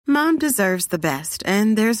Mom deserves the best,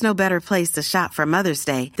 and there's no better place to shop for Mother's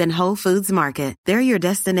Day than Whole Foods Market. They're your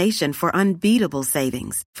destination for unbeatable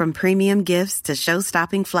savings, from premium gifts to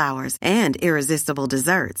show-stopping flowers and irresistible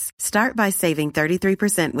desserts. Start by saving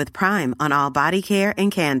 33% with Prime on all body care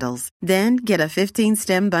and candles. Then get a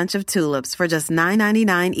 15-stem bunch of tulips for just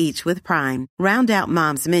 $9.99 each with Prime. Round out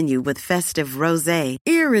Mom's menu with festive rosé,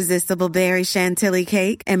 irresistible berry chantilly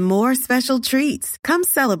cake, and more special treats. Come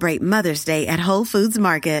celebrate Mother's Day at Whole Foods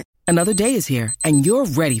Market. Another day is here, and you're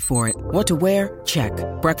ready for it. What to wear? Check.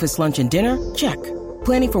 Breakfast, lunch, and dinner? Check.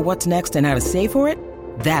 Planning for what's next and how to save for it?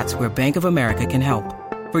 That's where Bank of America can help.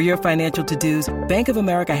 For your financial to-dos, Bank of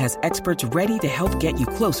America has experts ready to help get you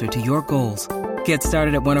closer to your goals. Get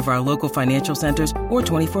started at one of our local financial centers or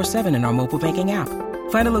 24/7 in our mobile banking app.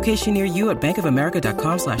 Find a location near you at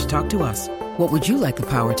bankofamerica.com/talktous. What would you like the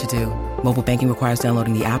power to do? Mobile banking requires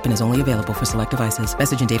downloading the app and is only available for select devices.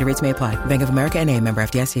 Message and data rates may apply. Bank of America N.A., member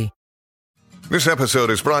FDIC. This episode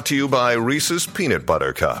is brought to you by Reese's Peanut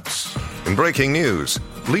Butter Cups. In breaking news,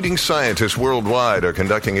 leading scientists worldwide are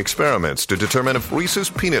conducting experiments to determine if Reese's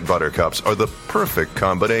Peanut Butter Cups are the perfect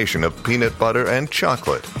combination of peanut butter and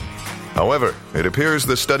chocolate. However, it appears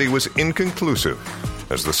the study was inconclusive,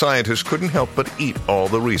 as the scientists couldn't help but eat all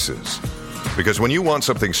the Reese's. Because when you want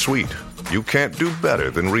something sweet, you can't do better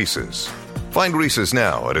than Reese's. Find Reese's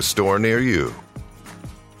now at a store near you.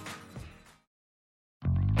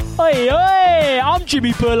 Oi, oi, I'm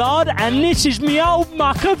Jimmy Bullard, and this is me old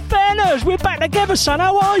mucker Fenners. We're back together, son.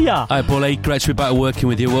 How are ya? Hi, Bully. Great to be back working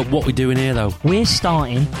with you. What we doing here, though? We're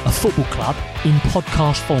starting a football club in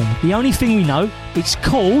podcast form. The only thing we know, it's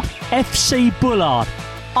called FC Bullard.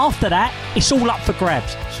 After that, it's all up for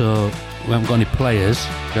grabs. So, we haven't got any players,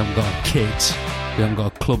 we haven't got a kit, we haven't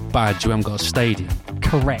got a club badge, we haven't got a stadium.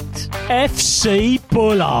 Correct. FC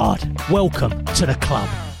Bullard. Welcome to the club.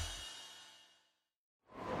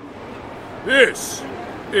 This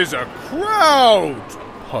is a Crowd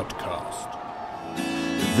Podcast.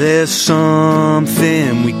 There's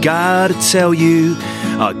something we gotta tell you.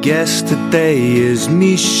 Our guest today is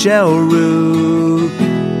Michel Roux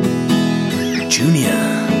Jr.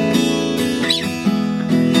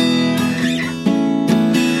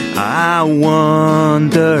 I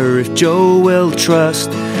wonder if Joe will trust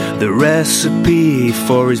the recipe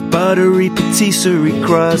for his buttery patisserie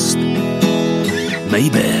crust.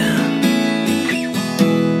 Maybe.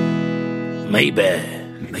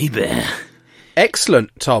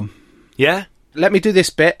 Excellent, Tom. Yeah? Let me do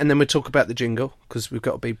this bit and then we'll talk about the jingle, because we've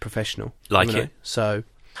got to be professional. Like it. So,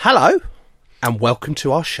 hello and welcome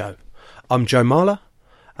to our show. I'm Joe Marler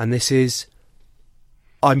and this is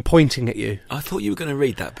I'm Pointing at You. I thought you were going to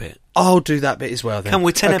read that bit. I'll do that bit as well then.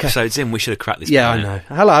 We're 10 episodes in, we should have cracked this bit. Yeah, I know.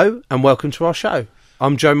 Hello and welcome to our show.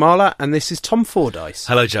 I'm Joe Marler and this is Tom Fordyce.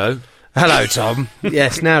 Hello, Joe. Hello, Tom.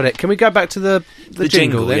 Yes, nailed it. Can we go back to the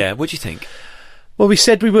jingle then? Yeah, what do you think? Well, we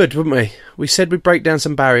said we would, wouldn't we? We said we'd break down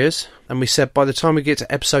some barriers, and we said by the time we get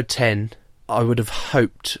to episode 10, I would have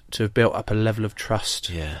hoped to have built up a level of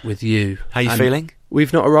trust with you. How are you feeling?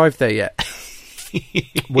 We've not arrived there yet.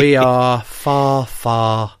 We are far,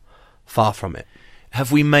 far, far from it.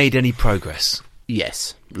 Have we made any progress?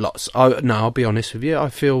 Yes, lots. I'll be honest with you. I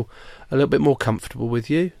feel a little bit more comfortable with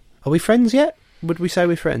you. Are we friends yet? Would we say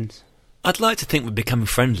we're friends? I'd like to think we're becoming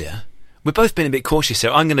friendlier. We've both been a bit cautious,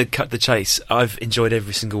 so I'm going to cut the chase. I've enjoyed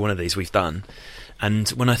every single one of these we've done. And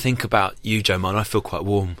when I think about you, Joe Marler, I feel quite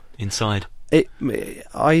warm inside. I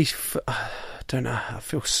don't know. I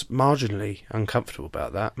feel marginally uncomfortable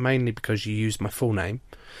about that, mainly because you used my full name.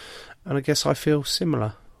 And I guess I feel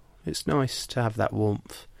similar. It's nice to have that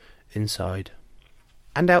warmth inside.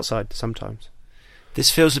 And outside, sometimes. This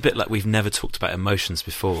feels a bit like we've never talked about emotions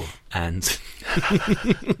before, and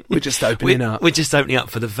we're just opening up. We're just opening up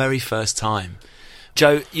for the very first time.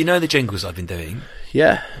 Joe, you know the jingles I've been doing?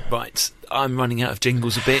 Yeah. Right, I'm running out of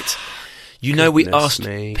jingles a bit. You know, we asked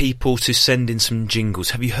people to send in some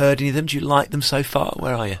jingles. Have you heard any of them? Do you like them so far?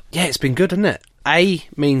 Where are you? Yeah, it's been good, hasn't it? A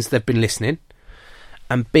means they've been listening,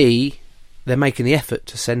 and B, they're making the effort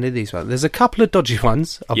to send in these ones. There's a couple of dodgy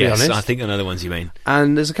ones, I'll be honest. Yes, I think I know the ones you mean.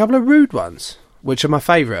 And there's a couple of rude ones, which are my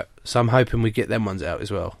favourite, so I'm hoping we get them ones out as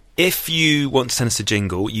well. If you want to send us a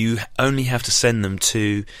jingle, you only have to send them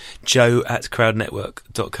to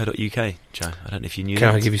joe@crowdnetwork.co.uk. Joe, I don't know if you knew that.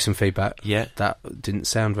 Can I give you some feedback? Yeah. That didn't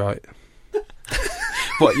sound right.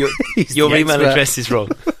 What, your email address is wrong?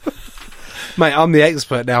 Mate, I'm the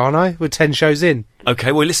expert now, aren't I? We're 10 shows in.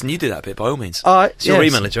 Okay, well, listen, you do that bit by all means. It's your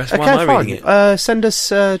email address. Why am I reading it? Send us,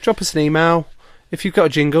 drop us an email. If you've got a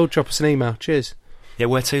jingle, drop us an email. Cheers. Yeah,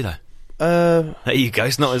 where to, though? There you go.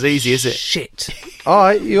 It's not as easy, is it? Shit. All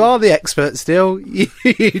right, you are the expert still. You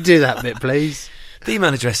do that bit, please. The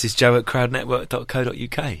email address is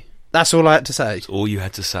joe@crowdnetwork.co.uk. That's all I had to say. That's all you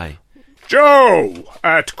had to say.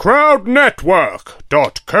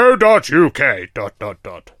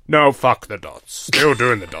 Joe@crowdnetwork.co.uk ... No, fuck the dots. Still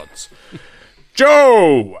doing the dots.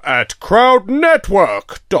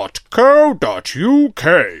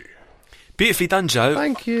 Joe@crowdnetwork.co.uk. Beautifully done, Joe.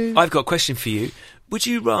 Thank you. I've got a question for you. Would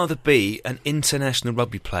you rather be an international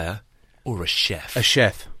rugby player or a chef? A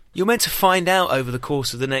chef. You're meant to find out over the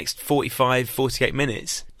course of the next 45, 48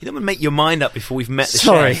 minutes. You don't want to make your mind up before we've met the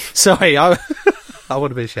chef. Sorry, I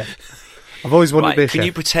want to be a chef. I've always wanted to be a chef. Can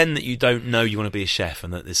you pretend that you don't know you want to be a chef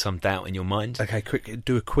and that there's some doubt in your mind? Okay,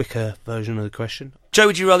 do a quicker version of the question. Joe,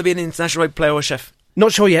 would you rather be an international rugby player or a chef?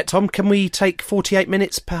 Not sure yet, Tom. Can we take 48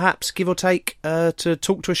 minutes, perhaps, give or take, to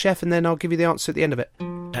talk to a chef, and then I'll give you the answer at the end of it?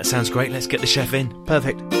 That sounds great. Let's get the chef in.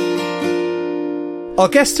 Perfect. Our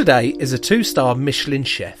guest today is a 2-star Michelin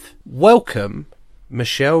chef. Welcome,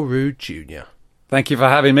 Michel Roux Jr. Thank you for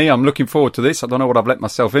having me. I'm looking forward to this. I don't know what I've let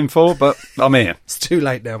myself in for, but I'm here. It's too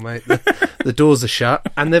late now, mate. The doors are shut,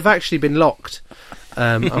 and they've actually been locked,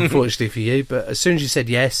 unfortunately for you. But as soon as you said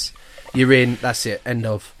yes, you're in. That's it. End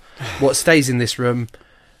of. What stays in this room...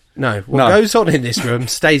 What goes on in this room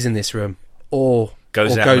stays in this room, or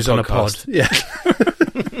goes on a pod. Yeah.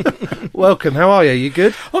 Welcome. How are you? You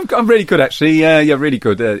good? I'm really good, actually. Yeah, really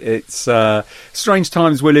good. It's strange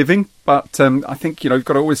times we're living, but I think you've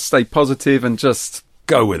got to always stay positive and just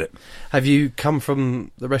go with it. Have you come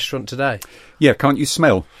from the restaurant today? Yeah. Can't you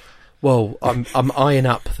smell? Well, I'm eyeing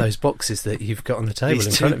up those boxes that you've got on the table.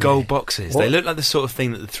 These two gold boxes. What? They look like the sort of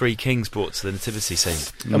thing that the Three Kings brought to the nativity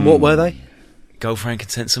scene. And what were they? Gold,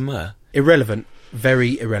 frankincense and myrrh. Irrelevant.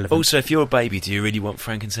 Very irrelevant. Also, if you're a baby, do you really want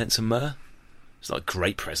frankincense and myrrh? It's not a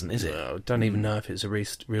great present, is it? No, don't even know if it's a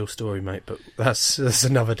real story, mate, but that's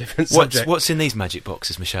another different subject. What's in these magic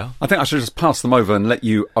boxes, Michelle? I think I should just pass them over and let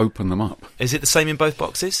you open them up. Is it the same in both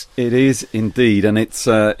boxes? It is indeed, and it's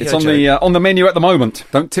on the menu at the moment.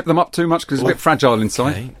 Don't tip them up too much because it's a bit fragile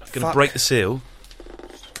inside. Okay. Going to break the seal.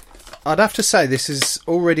 I'd have to say this is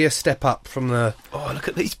already a step up from the... Oh, look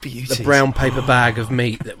at these beauties. The brown paper bag of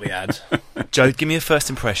meat that we had. Joe, give me your first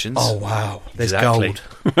impressions. Oh, wow. There's gold.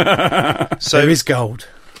 There is gold.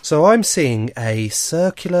 So I'm seeing a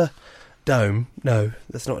circular dome. No,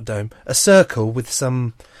 that's not a dome. A circle with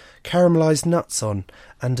some caramelised nuts on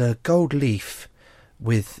and a gold leaf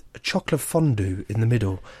with a chocolate fondue in the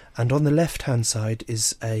middle. And on the left-hand side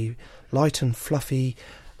is a light and fluffy...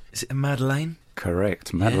 Is it a Madeleine?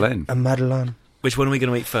 Correct, Madeleine. A Madeleine. Which one are we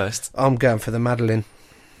going to eat first? I'm going for the Madeleine.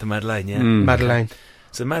 The Madeleine, yeah. Madeleine. Okay.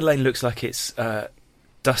 So the Madeleine looks like it's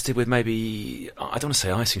dusted with maybe... I don't want to say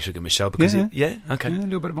icing sugar, Michelle, because okay. Yeah, a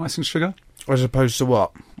little bit of icing sugar. As opposed to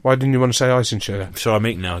what? Why didn't you want to say icing sugar? I'm sorry, I'm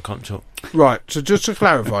eating now, I can't talk. Right, so just to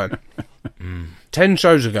clarify, 10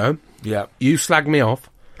 shows ago, you slagged me off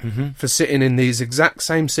for sitting in these exact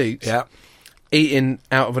same seats, eating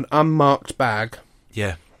out of an unmarked bag,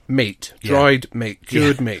 meat, dried meat,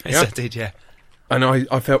 cured meat. Yes, I did, yeah. And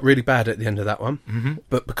I felt really bad at the end of that one.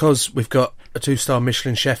 But because we've got a 2-star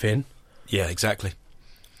Michelin chef in... Yeah, exactly.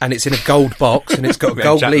 And it's in a gold box, and it's got a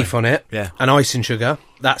gold leaf on it, and icing sugar.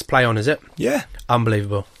 That's play on, is it? Yeah.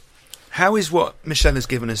 Unbelievable. How is what Michelle has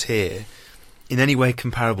given us here in any way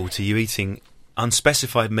comparable to you eating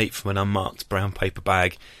unspecified meat from an unmarked brown paper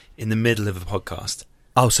bag in the middle of a podcast?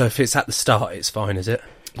 Oh, so if it's at the start, it's fine, is it?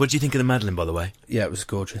 What do you think of the Madeleine, by the way? Yeah, it was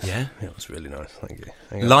gorgeous. Yeah? It was really nice, thank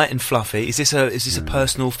you. Light and fluffy. Is this a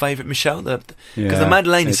personal favourite, Michelle? Because the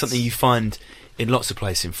Madeleine is something you find in lots of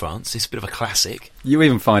places in France. It's a bit of a classic. You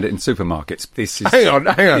even find it in supermarkets. This is hang on.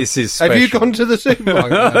 This is special. Have you gone to the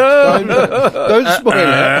supermarket? Don't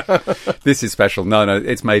spoil it. This is special. No,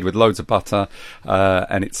 it's made with loads of butter,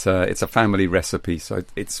 and it's a family recipe, so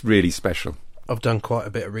it's really special. I've done quite a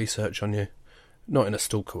bit of research on you. Not in a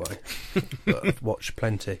stalker way, but I've watched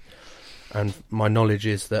plenty. And my knowledge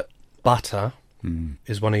is that butter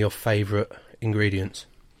is one of your favourite ingredients.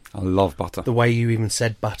 I love butter. The way you even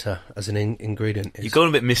said butter as an ingredient is... You've gone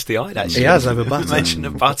a bit misty-eyed, actually. He has over butter. You mentioned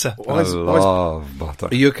of butter. I love butter.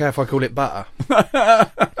 Are you okay if I call it butter?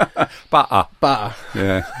 Butter.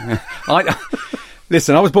 Yeah.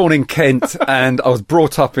 Listen, I was born in Kent and I was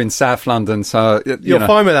brought up in South London, so... You're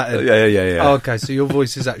fine with that, then? Yeah. Oh, okay, so your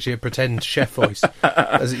voice is actually a pretend chef voice.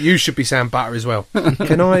 As you should be saying butter as well.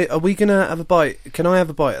 Are we going to have a bite? Can I have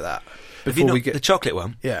a bite of that? Before we get the chocolate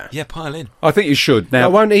one? Yeah. Yeah, pile in. I think you should. Now, I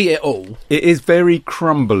won't eat it all. It is very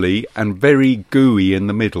crumbly and very gooey in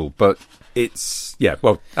the middle, but it's... Yeah,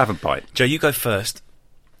 well, have a bite. Joe, you go first.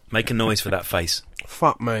 Make a noise for that face.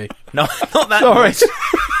 Fuck me. No, not that Sorry. noise.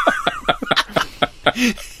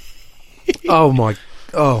 Oh my!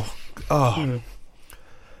 Oh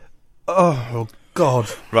God.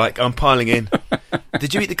 Right, I'm piling in.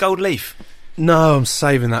 Did you eat the gold leaf? No, I'm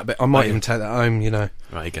saving that bit. I might even take that home,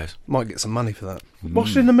 Right, he goes. Might get some money for that.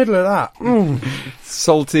 What's in the middle of that?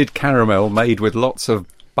 Salted caramel made with lots of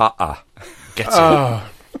butter. Get it. Oh.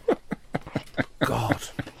 God,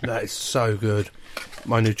 that is so good.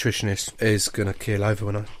 My nutritionist is going to keel over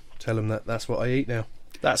when I tell him that that's what I eat now.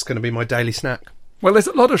 That's going to be my daily snack. Well, there's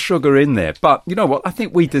a lot of sugar in there, but you know what? I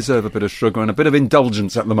think we deserve a bit of sugar and a bit of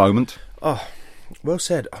indulgence at the moment. Oh, well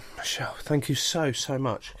said. Oh, Michelle, thank you so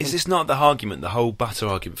much. Is this not the argument? The whole butter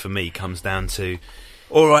argument for me comes down to,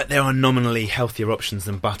 all right, there are nominally healthier options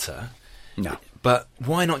than butter. No. But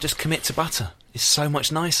why not just commit to butter? It's so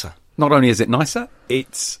much nicer. Not only is it nicer,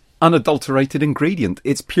 it's unadulterated ingredient.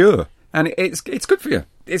 It's pure. And it's good for you.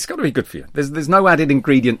 It's got to be good for you. There's no added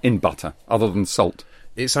ingredient in butter other than salt.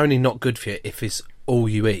 It's only not good for you if it's all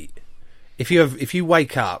you eat. If you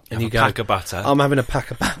wake up and you go, pack of butter. I'm having a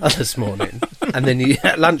pack of butter this morning, and then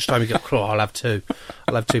at lunchtime you go, oh, I'll have 2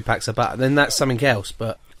 packs of butter. Then that's something else.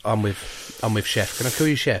 But I'm with Chef. Can I call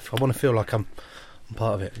you Chef? I want to feel like I'm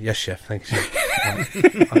part of it. Yes, Chef. Thanks,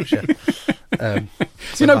 Chef. I'm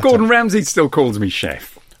Chef. You know, Gordon Ramsay still calls me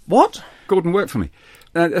Chef. What? Gordon worked for me.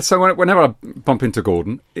 So whenever I bump into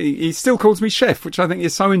Gordon, he still calls me Chef, which I think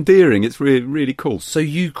is so endearing. It's really, really cool. So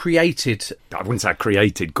you created... I wouldn't say I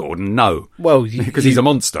created Gordon, no. Well, because he's a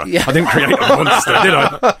monster. Yeah. I didn't create a monster, did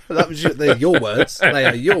I? That was they're your words. They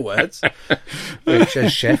are your words. Which,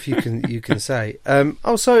 as Chef, you can say.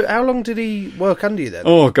 So how long did he work under you then?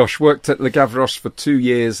 Oh, gosh, worked at Le Gavroche for 2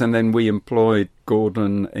 years, and then we employed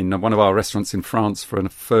Gordon in one of our restaurants in France for a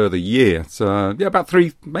further year. So, yeah, about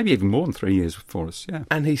 3, maybe even more than 3 years for us, yeah.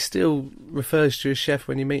 And he still refers to you as Chef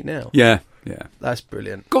when you meet now? Yeah. That's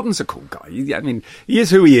brilliant. Gordon's a cool guy. I mean, he is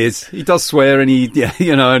who he is. He does swear,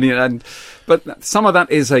 and but some of that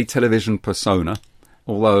is a television persona,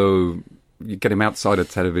 although you get him outside a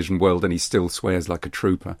television world and he still swears like a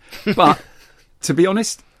trooper. But, to be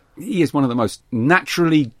honest, he is one of the most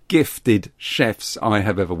naturally gifted chefs I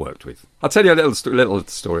have ever worked with. I'll tell you a little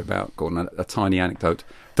story about Gordon, a tiny anecdote.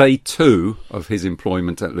 Day 2 of his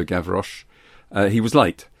employment at Le Gavroche, he was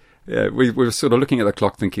late. We were sort of looking at the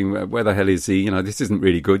clock thinking, where the hell is he? This isn't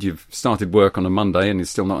really good. You've started work on a Monday and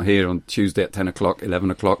he's still not here on Tuesday at 10 o'clock,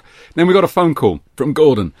 11 o'clock. Then we got a phone call from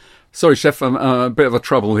Gordon. Sorry, Chef, I'm a bit of a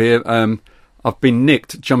trouble here. I've been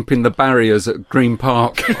nicked jumping the barriers at Green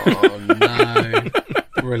Park. Oh, no.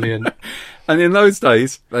 Brilliant. And in those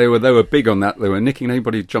days, they were big on that. They were nicking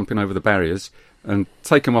anybody jumping over the barriers and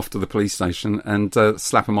take them off to the police station and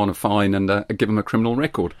slap them on a fine and give them a criminal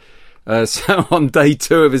record. So on day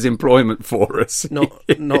 2 of his employment for us, not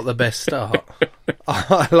the best start.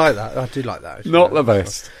 I like that. I do like that. Actually. Not the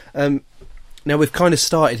best. Now we've kind of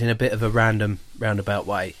started in a bit of a roundabout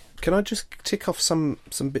way. Can I just tick off some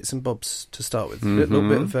bits and bobs to start with? A little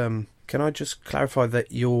bit of. Can I just clarify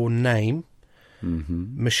that your name,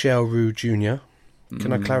 Michel Roux Jr.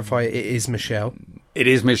 Can I clarify it is Michel? It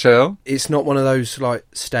is Michel. It's not one of those like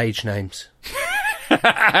stage names.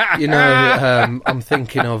 I'm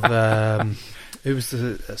thinking of who was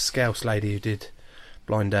the Scouse lady who did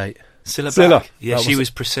Blind Date? Cilla Black. Yeah, she was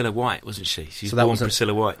Priscilla White, wasn't she? She was born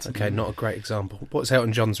Priscilla White. Okay, not a great example. What's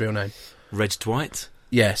Elton John's real name? Reg Dwight.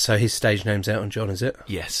 Yeah, so his stage name's Elton John, is it?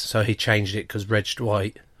 Yes. So he changed it because Reg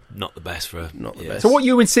Dwight. Not the best for her. Not the best. So what are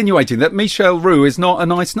you insinuating, that Michel Roux is not a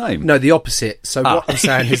nice name? No, the opposite. So what I'm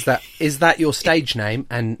saying is that your stage name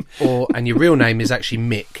and your real name is actually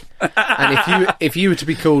Mick. And if you were to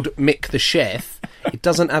be called Mick the Chef, it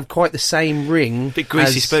doesn't have quite the same ring. Big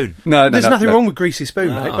Greasy Spoon. No, there's nothing wrong with Greasy Spoon,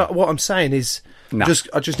 mate. But what I'm saying is,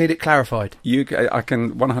 I just need it clarified. I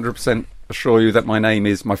can 100% assure you that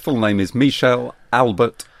my full name is Michel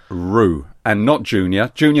Albert Roux, and not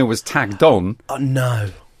Junior. Junior was tagged on. Oh no.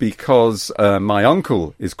 Because my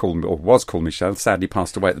uncle was called Michel, sadly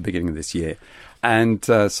passed away at the beginning of this year. And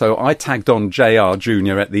so I tagged on JR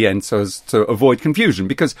Jr. at the end so as to avoid confusion,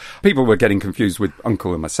 because people were getting confused with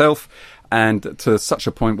Uncle and myself, and to such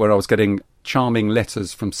a point where I was getting charming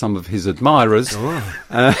letters from some of his admirers,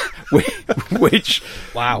 which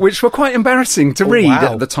were quite embarrassing to read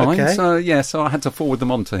at the time. Okay. So I had to forward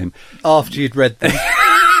them on to him. After you'd read them.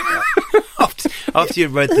 After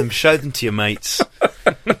you'd read them, show them to your mates.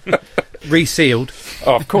 Resealed.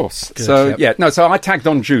 Oh, of course. Good, So I tagged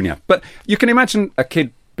on Junior. But you can imagine a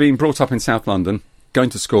kid being brought up in South London, going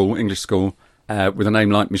to school, English school, with a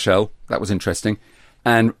name like Michel. That was interesting.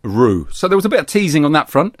 And Roux. So there was a bit of teasing on that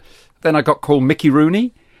front. Then I got called Mickey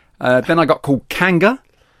Rooney. Then I got called Kanga.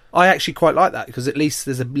 I actually quite like that, because at least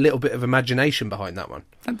there's a little bit of imagination behind that one.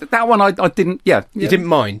 That one I didn't, You didn't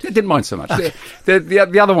mind? I didn't mind so much.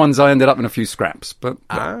 The other ones I ended up in a few scraps. But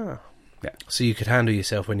Yeah. So you could handle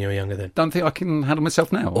yourself when you were younger then? Don't think I can handle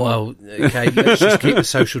myself now. Well, okay, let's just keep the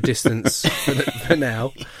social distance for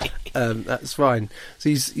now. That's fine. So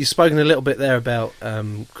you've spoken a little bit there about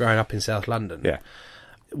growing up in South London. Yeah.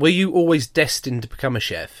 Were you always destined to become a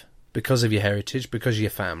chef because of your heritage, because of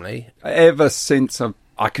your family? Ever since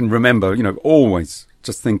I can remember, always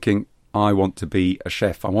just thinking, I want to be a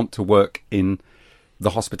chef. I want to work in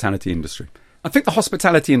the hospitality industry. I think the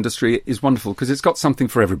hospitality industry is wonderful because it's got something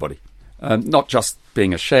for everybody. Not just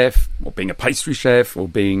being a chef or being a pastry chef or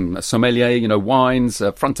being a sommelier, wines,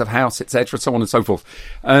 front of house, etc., so on and so forth.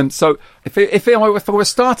 So if I were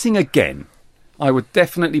starting again, I would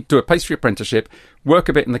definitely do a pastry apprenticeship, work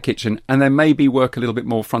a bit in the kitchen, and then maybe work a little bit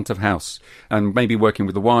more front of house and maybe working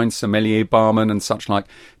with the wine, sommelier, barman and such like,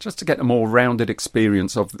 just to get a more rounded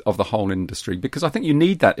experience of the whole industry. Because I think you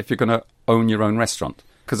need that if you're going to own your own restaurant.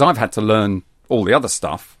 Because I've had to learn all the other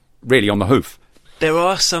stuff really on the hoof. There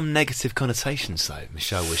are some negative connotations, though,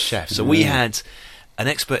 Michel, with chefs. So we had an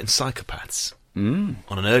expert in psychopaths on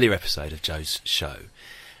an earlier episode of Joe's show.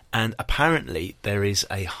 And apparently there is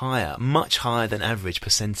a much higher than average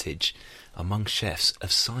percentage among chefs of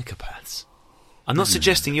psychopaths. I'm not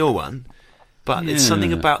suggesting you're one, but it's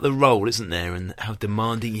something about the role, isn't there, and how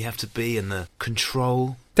demanding you have to be and the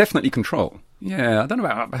control. Definitely control. Yeah, I don't know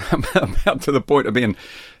about to the point of being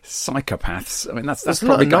psychopaths. I mean, that's There's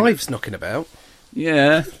probably a lot of knives knocking about.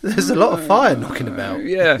 Yeah. There's a lot of fire knocking about.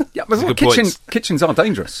 Yeah. Well, kitchens are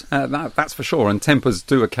dangerous. That's for sure. And tempers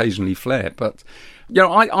do occasionally flare. But,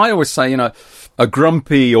 I always say, a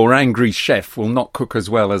grumpy or angry chef will not cook as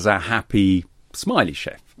well as a happy, smiley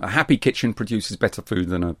chef. A happy kitchen produces better food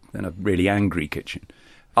than a really angry kitchen.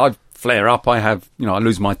 I flare up. I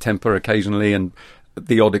lose my temper occasionally and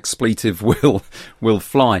the odd expletive will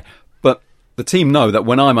fly. But the team know that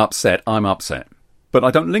when I'm upset, But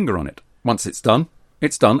I don't linger on it. Once it's done,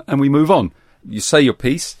 and we move on. You say your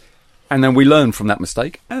piece, and then we learn from that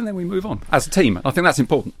mistake, and then we move on as a team. I think that's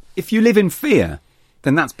important. If you live in fear,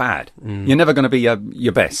 then that's bad. You're never going to be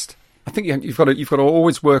your best. I think you've got to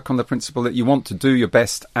always work on the principle that you want to do your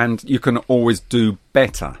best, and you can always do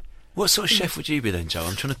better. What sort of chef would you be then, Joe?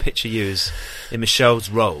 I'm trying to picture you as in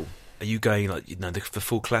Michel's role. Are you going like the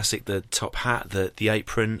full classic, the top hat, the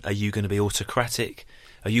apron? Are you going to be autocratic?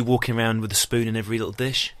 Are you walking around with a spoon in every little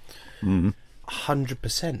dish?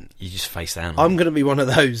 100%. You just face down. I'm going to be one of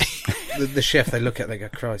those. the chef, they look at, they go,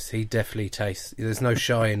 Christ, he definitely tastes. There's no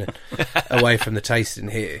shying away from the tasting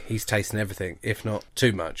here. He's tasting everything, if not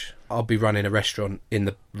too much. I'll be running a restaurant in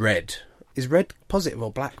the red. Is red positive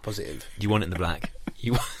or black positive? You want it in the black.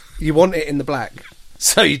 You want it in the black.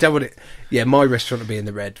 So you don't want it. Yeah, my restaurant will be in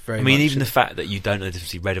the red. Very much. Even the fact that you don't know the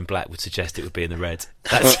difference between red and black would suggest it would be in the red.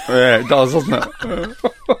 That's yeah, it does, doesn't it?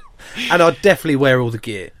 And I'd definitely wear all the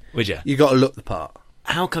gear. Would you? You got to look the part.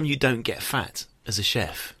 How come you don't get fat as a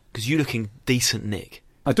chef? Because you're looking decent, Nick.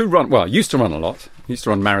 I do run. Well, I used to run a lot. I used to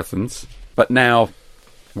run marathons, but now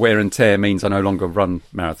wear and tear means I no longer run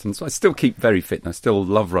marathons. I still keep very fit, and I still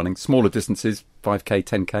love running smaller distances, 5k,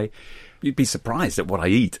 10k. You'd be surprised at what I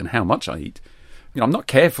eat and how much I eat. I'm not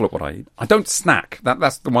careful at what I eat. I don't snack.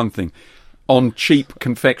 That's the one thing. On cheap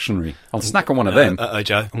confectionery. I'll snack on one of them.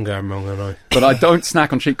 Joe. I'm going wrong, aren't I? But I don't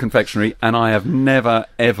snack on cheap confectionery, and I have never,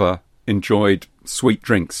 ever enjoyed sweet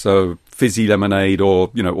drinks. So fizzy lemonade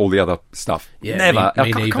or, all the other stuff. Yeah, never.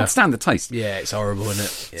 Me I can't stand the taste. Yeah, it's horrible, isn't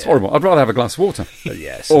it? Yeah. It's horrible. I'd rather have a glass of water.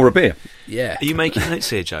 Yes. Or a beer. Yeah. Are you making notes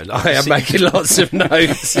here, Joe? I am making lots of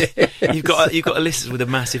notes. You've got a list with a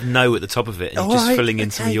massive no at the top of it, and you're just filling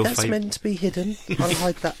in some of your that's meant to be hidden. I'll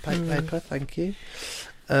hide that paper, thank you.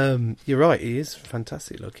 You're right, he is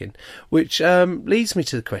fantastic looking. Which leads me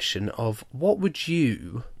to the question of what would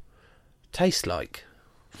you taste like?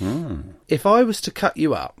 If I was to cut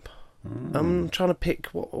you up, I'm trying to pick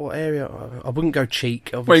what area. I wouldn't go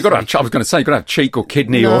cheek, obviously. Well, you've got to have, I was going to say, you've got to have cheek or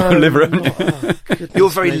kidney or liver. You're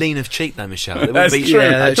very lean of cheek, though, Michel. That's true.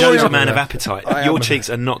 Yeah, Joe's a man of appetite. Your cheeks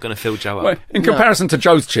are not going to fill Joe up. Well, in comparison to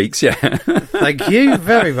Joe's cheeks, yeah. Thank you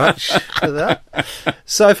very much for that.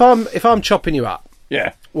 So if I'm chopping you up,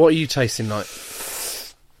 yeah, what are you tasting like?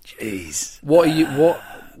 Jeez. What are you? What?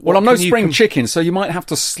 Well, I'm no spring chicken, so you might have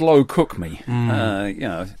to slow cook me.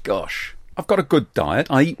 Gosh. I've got a good diet.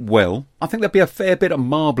 I eat well. I think there'd be a fair bit of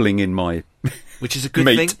marbling in my which is a good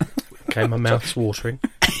meat. thing. Okay, my mouth's watering.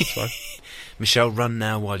 Sorry. Michel, run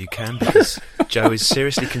now while you can, because Joe is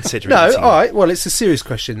seriously considering. No, all right. Well, it's a serious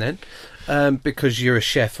question then, because you're a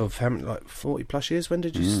chef of how many, 40 plus years. When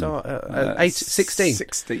did you start? 16.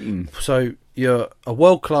 16. So you're a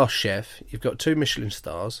world-class chef. You've got 2 Michelin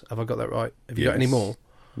stars. Have I got that right? Have you got any more?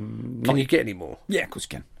 Can you get any more? Yeah, of course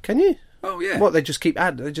you can. Can you? Oh yeah. What, they just keep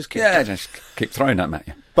just keep throwing them at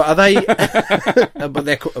you. But are they? But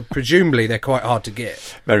they're presumably they're quite hard to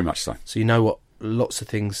get. Very much so. So you know what lots of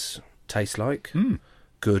things taste like,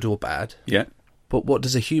 good or bad. Yeah. But what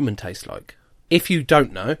does a human taste like? If you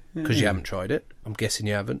don't know, because you haven't tried it, I'm guessing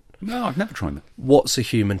you haven't. No, I've never tried it. What's a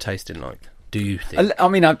human tasting like? Do you think? I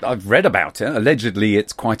mean, I've read about it. Allegedly,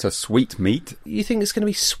 it's quite a sweet meat. You think it's going to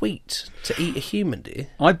be sweet to eat a human, do you?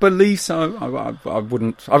 I believe so. I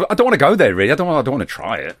wouldn't. I don't want to go there, really. I don't want to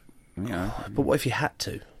try it. You know. But what if you had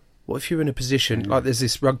to? What if you're in a position like there's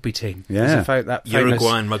this rugby team? Yeah, that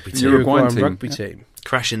Uruguayan rugby team. Uruguayan rugby team.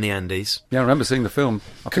 Crash in the Andes. Yeah, I remember seeing the film.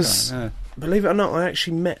 Because believe it or not, I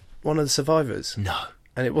actually met one of the survivors. No.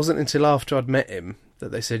 And it wasn't until after I'd met him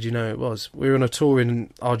that they said, it was. We were on a tour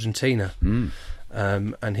in Argentina,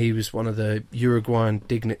 and he was one of the Uruguayan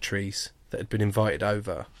dignitaries that had been invited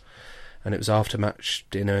over. And it was after match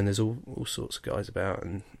dinner, and there's all sorts of guys about.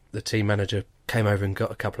 And the team manager came over and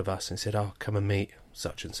got a couple of us and said, "Oh, come and meet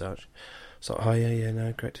such and such." So, oh yeah,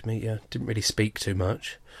 no, great to meet you. Didn't really speak too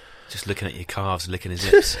much. Just looking at your calves, licking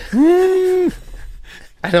his lips.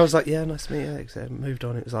 And I was like, yeah, nice to meet you. So moved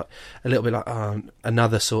on. It was like a little bit like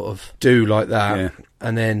another sort of do like that. Yeah.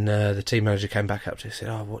 And then the team manager came back up to us and said,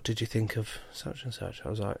 "Oh, what did you think of such and such?" I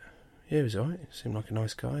was like, "Yeah, he was all right. He seemed like a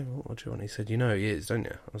nice guy. What do you want?" He said, "You know who he is, don't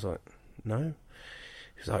you?" I was like, "No."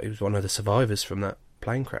 He was like, "He was one of the survivors from that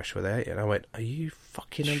plane crash where they ate it." And I went, "Are you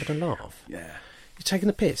fucking having a laugh? Yeah. You're taking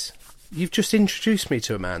the piss. You've just introduced me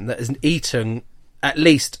to a man that has eaten at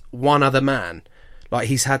least one other man. Like,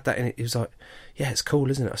 he's had that in it." He was like, "Yeah, it's cool,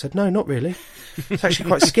 isn't it?" I said, "No, not really. It's actually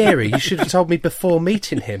quite scary. You should have told me before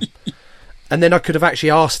meeting him. And then I could have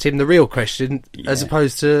actually asked him the real question as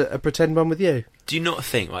opposed to a pretend one with you." Do you not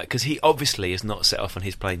think, like, because he obviously has not set off on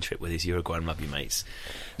his plane trip with his Uruguayan rugby mates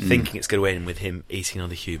thinking it's going to end with him eating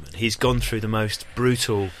another human. He's gone through the most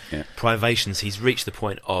brutal privations. He's reached the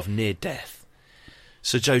point of near death.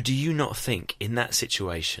 So, Joe, do you not think in that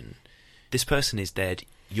situation, this person is dead,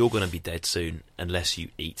 you're going to be dead soon unless you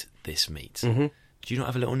eat this meat? Mm-hmm. Do you not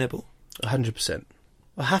have a little nibble? 100%.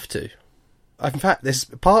 I have to. In fact, there's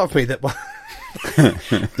part of me that...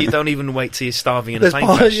 You don't even wait till you're starving in a plane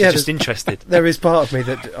crash. You're just interested. There is part of me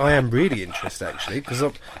that I am really interested, actually, because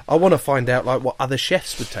I want to find out like what other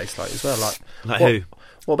chefs would taste like as well. Like who?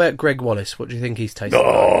 What about Greg Wallace? What do you think he's tasting like?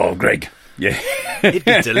 Oh, Greg. Yeah. He'd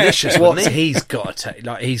be delicious, What he's got to take.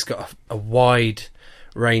 Like, he's got a wide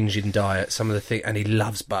range in diet, some of the things, and he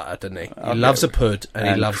loves butter, doesn't he? He loves a pud, and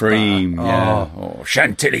he loves cream, butter. Yeah. Oh,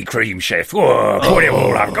 Chantilly cream, chef. Oh, put it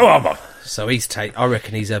all up. Go on. So I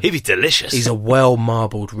reckon he'd be delicious. He's a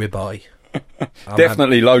well-marbled ribeye.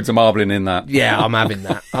 Definitely loads of marbling in that. Yeah, I'm having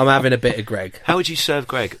that. I'm having a bit of Greg. How would you serve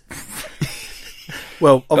Greg?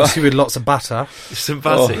 Well, obviously with lots of butter. Some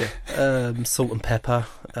butter. Salt and pepper.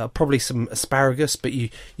 Probably some asparagus, but you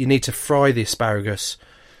need to fry the asparagus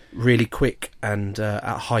really quick and at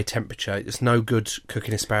high temperature. It's no good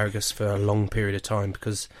cooking asparagus for a long period of time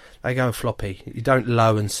because they go floppy. You don't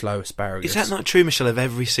low and slow asparagus. Is that not true, Michelle, of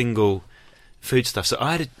every single food stuff? So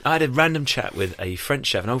I had a random chat with a French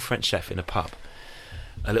chef, an old French chef in a pub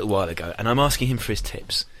a little while ago, and I'm asking him for his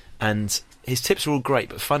tips, and his tips are all great,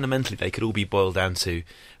 but fundamentally they could all be boiled down to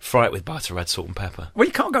fry it with butter, add salt and pepper. Well,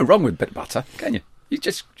 you can't go wrong with a bit of butter, can you? You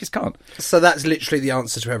just can't. So that's literally the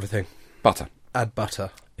answer to everything. Butter. Add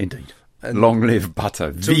butter. Indeed. And long live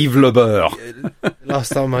butter. Vive le beurre. Last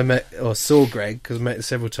time I met or saw Greg, because I met him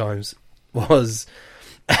several times, was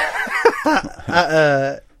at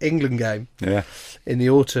an England game in the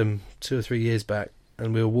autumn 2 or 3 years back,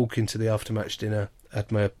 and we were walking to the after-match dinner. I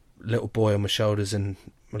had my little boy on my shoulders and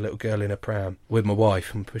my little girl in a pram with my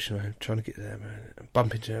wife. I'm pushing her, trying to get there, man.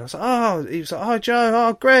 Bumping into her. I was like, he was like, "Hi, Joe.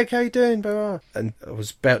 Oh, Greg, how you doing?" And I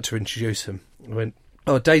was about to introduce him. I went,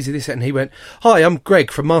 "Oh, Daisy, this," and he went, "Hi, I'm Greg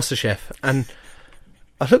from MasterChef." And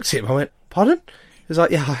I looked at him, I went, "Pardon?" He was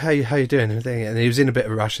like, "Yeah, how you doing?" And he was in a bit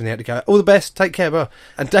of a rush, and he had to go, "All the best, take care, bro."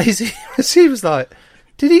 And Daisy, she was like,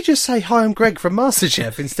 "Did he just say, 'Hi, I'm Greg from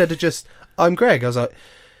MasterChef,' instead of just, 'I'm Greg'?" I was like,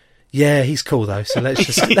 "Yeah, he's cool though, so let's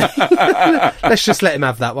just let's just let him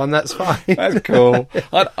have that one. That's fine." That's cool.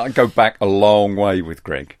 I go back a long way with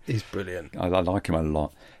Greg. He's brilliant. I like him a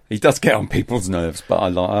lot. He does get on people's nerves, but I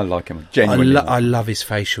like him genuinely. I love his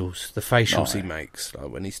facials, the facials he makes, like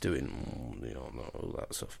when he's doing, all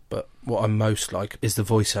that stuff. But what I most like is the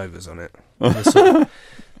voiceovers on it.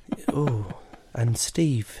 And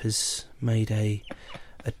Steve has made a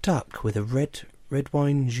duck with a red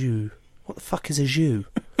wine jus. What the fuck is a jus?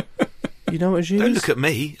 You know what a jus is? Don't look at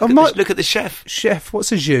me. Look at the chef. Chef,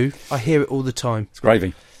 what's a jus? I hear it all the time. It's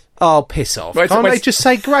gravy. Oh, piss off. Can't they just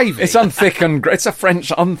say gravy? It's unthickened. It's a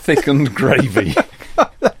French unthickened gravy.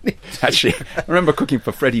 Actually, I remember cooking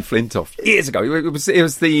for Freddie Flintoff years ago. It was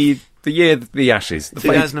the year of the Ashes.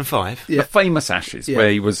 2005? The famous Ashes, where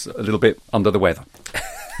he was a little bit under the weather.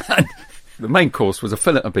 And the main course was a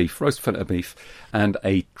fillet of beef, roast fillet of beef, and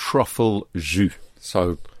a truffle jus.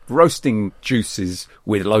 So roasting juices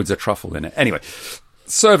with loads of truffle in it. Anyway,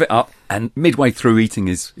 serve it up, and midway through eating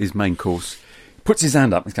his main course, he puts his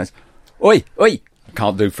hand up and goes, "Oi, oi, I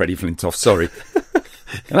can't do Freddie Flintoff, sorry.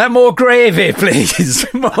 Can I have more gravy, please?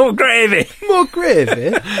 More gravy." More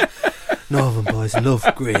gravy? Northern boys love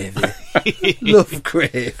gravy. Love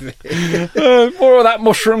gravy. More of that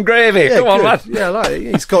mushroom gravy. Yeah, Come on, good. lad. Yeah, I like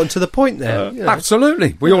it. He's gotten to the point there. you know.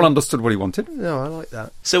 Absolutely. We all understood what he wanted. No, I like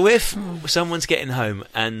that. So if someone's getting home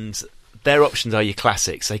and their options are your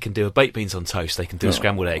classics, they can do a baked beans on toast, they can do a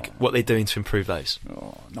scrambled egg. What are they doing to improve those?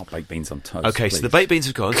 Oh, not baked beans on toast. Okay, please. so the baked beans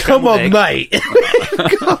have gone. Come on, mate.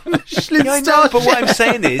 Yeah, I know, but what I'm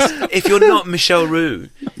saying is, if you're not Michelle Roux,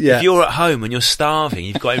 if you're at home and you're starving,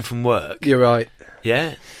 you've got home from work. You're right.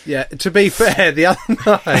 Yeah. Yeah, to be fair, the other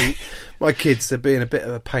night, my kids are being a bit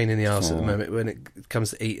of a pain in the arse at the moment when it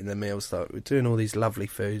comes to eating their meals. Like, we're doing all these lovely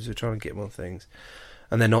foods, we're trying to get them on things,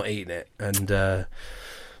 and they're not eating it. And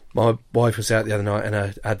my wife was out the other night, and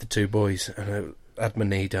I had the two boys, and I had my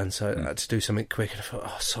knee done, so I had to do something quick. And I thought,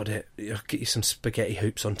 oh, sod it, I'll get you some spaghetti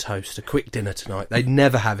hoops on toast, a quick dinner tonight. They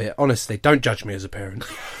never have it. Honestly, don't judge me as a parent.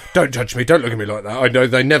 Don't judge me. Don't look at me like that. I know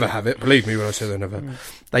they never have it. Believe me when I say they never.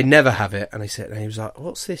 They never have it. And he was like,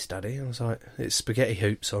 "What's this, Daddy?" And I was like, "It's spaghetti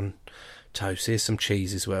hoops on toast. Here's some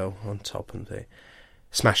cheese as well on top and thing."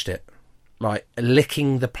 Smashed it, like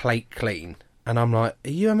licking the plate clean. And I'm like,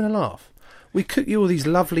 "Are you having a laugh? We cook you all these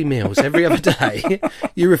lovely meals every other day.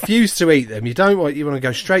 You refuse to eat them. You want to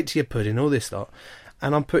go straight to your pudding, all this lot.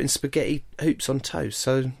 And I'm putting spaghetti hoops on toast.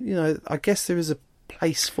 So, I guess there is a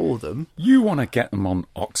place for them." You want to get them on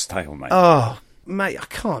oxtail, mate. Oh, mate, I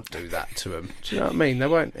can't do that to them. Do you know what I mean? They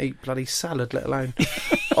won't eat bloody salad, let alone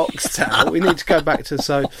oxtail. We need to go back to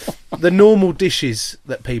the normal dishes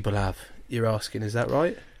that people have. You're asking, is that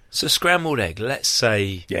right? So scrambled egg, let's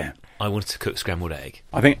say... Yeah. I wanted to cook scrambled egg.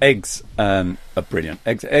 I think eggs are brilliant.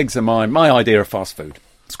 Eggs are my idea of fast food.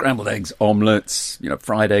 Scrambled eggs, omelettes,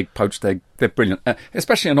 fried egg, poached egg, they're brilliant.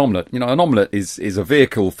 Especially an omelette. An omelette is a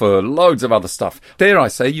vehicle for loads of other stuff. Dare I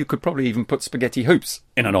say, you could probably even put spaghetti hoops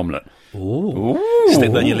in an omelette. Ooh.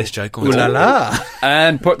 Stick that on your list, Joe. Ooh la la.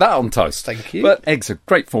 And put that on toast. Thank you. But eggs are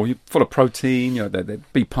great for you, full of protein,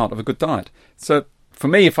 they'd be part of a good diet. So for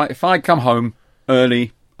me, if I come home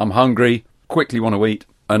early, I'm hungry, quickly want to eat,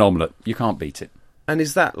 an omelette, you can't beat it. And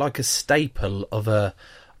is that like a staple of a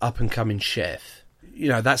up-and-coming chef?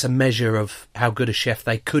 That's a measure of how good a chef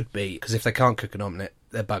they could be, because if they can't cook an omelette,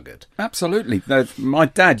 they're buggered. Absolutely. My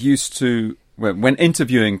dad used to, when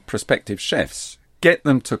interviewing prospective chefs, get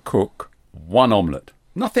them to cook one omelette.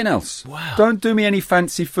 Nothing else. Wow. Don't do me any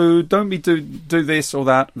fancy food. Don't do this or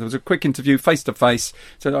that. There was a quick interview, face-to-face.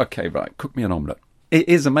 Said, okay, right, cook me an omelette. It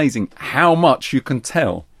is amazing how much you can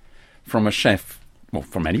tell from a chef, well,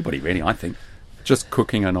 from anybody really, I think, just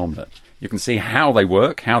cooking an omelette. You can see how they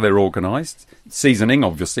work, how they're organised. Seasoning,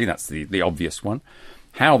 obviously, that's the obvious one.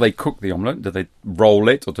 How they cook the omelette. Do they roll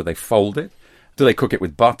it or do they fold it? Do they cook it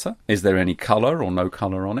with butter? Is there any colour or no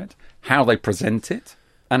colour on it? How they present it?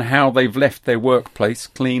 And how they've left their workplace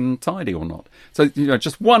clean and tidy or not. So,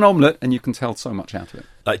 just one omelette and you can tell so much out of it.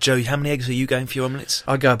 Like, Joe, how many eggs are you going for your omelettes?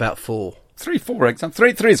 I go about 4. 3-4 eggs.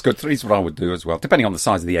 Three is good. 3 is what I would do as well, depending on the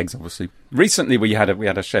size of the eggs, obviously. Recently, we had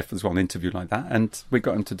a chef as well, an interview like that, and we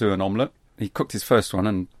got him to do an omelette. He cooked his first one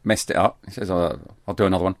and messed it up. He says, "I'll do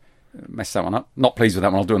another one." Messed that one up. Not pleased with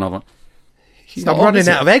that one. I'll do another one. I'm running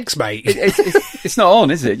out of eggs, mate. It's not on,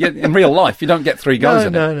 is it? In real life, you don't get 3 goes at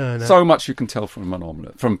it. No. So much you can tell from an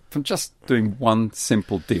omelette, from just doing one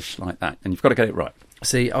simple dish like that, and you've got to get it right.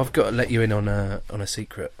 See, I've got to let you in on a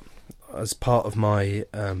secret. As part of my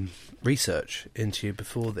research into you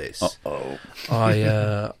before this,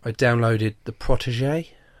 I downloaded The Protégé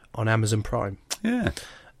on Amazon Prime. Yeah.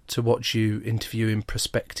 To watch you interviewing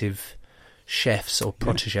prospective chefs or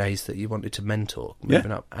protégés that you wanted to mentor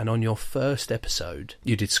moving up. And on your first episode,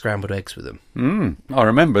 you did scrambled eggs with them. I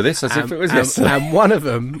remember this as if it was yesterday. And one of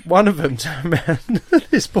them turned around,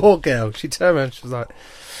 this poor girl, she turned around, she was like,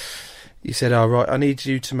 you said, "Oh, right, I need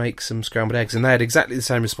you to make some scrambled eggs." And they had exactly the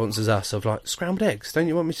same response as us of like, "Scrambled eggs? Don't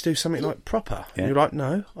you want me to do something like proper?" Yeah. And you're like,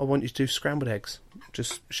 "No, I want you to do scrambled eggs.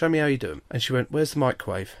 Just show me how you do them." And she went, "Where's the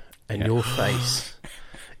microwave?" And your face,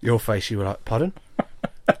 you were like, "Pardon?"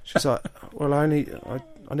 She's like, "Well, I need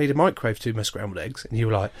a microwave to do my scrambled eggs." And you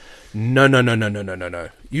were like, No.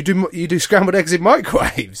 You do scrambled eggs in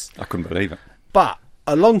microwaves. I couldn't believe it. But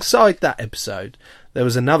alongside that episode, there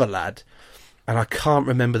was another lad, and I can't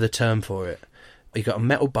remember the term for it. He got a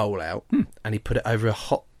metal bowl out, and he put it over a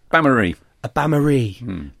hot... Bain-marie. A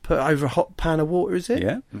bain-marie. Put it over a hot pan of water, is it?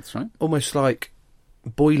 Yeah, that's right. Almost like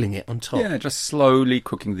boiling it on top. Yeah, just slowly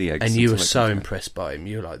cooking the eggs. And you were so impressed by him.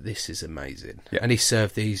 You were like, this is amazing. Yeah. And he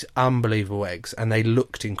served these unbelievable eggs, and they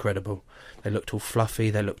looked incredible. They looked all fluffy.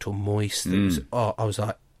 They looked all moist. I was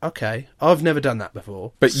like, okay, I've never done that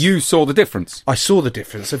before. But you saw the difference. I saw the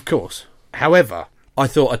difference, of course. However, I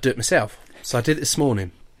thought I'd do it myself. So I did it this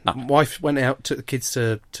morning. My wife went out, took the kids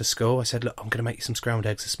to school. I said, look, I'm going to make you some scrambled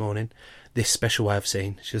eggs this morning. This special way I've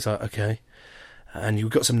seen. She was like, okay. And you've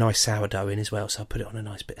got some nice sourdough in as well, so I'll put it on a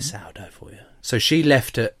nice bit of sourdough for you. So she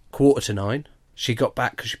left at 9:15. She got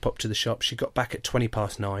back because she popped to the shop. She got back at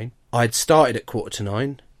 9:20. I'd started at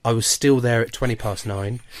 9:15. I was still there at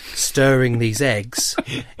 9:20, stirring these eggs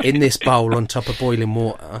in this bowl on top of boiling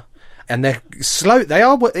water. And they're slow.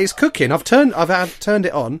 It's cooking. I've turned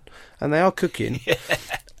it on, and they are cooking.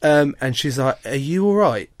 And she's like, "Are you all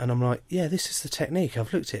right?" And I'm like, "Yeah, this is the technique.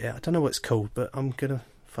 I've looked at it. I don't know what it's called, but I'm gonna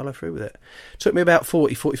follow through with it." Took me about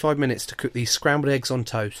 45 minutes to cook these scrambled eggs on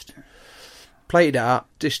toast. Plated it up,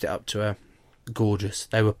 dished it up to her. Gorgeous.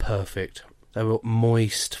 They were perfect. They were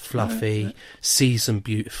moist, fluffy, seasoned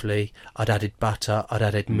beautifully. I'd added butter. I'd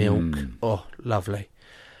added milk. Oh, lovely.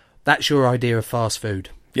 That's your idea of fast food.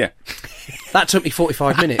 Yeah. That took me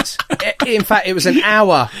 45 minutes. In fact, it was an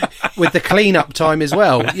hour with the clean-up time as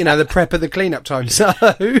well. You know, the prep of the clean-up time. So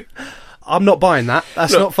I'm not buying that.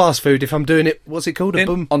 That's not fast food if I'm doing it. What's it called?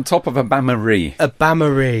 On top of a bain-marie. A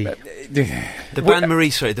bain-marie.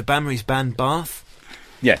 The bain-marie's Ban Bath.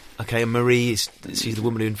 Yeah. Okay, and Marie, she's the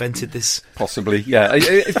woman who invented this. Possibly, yeah.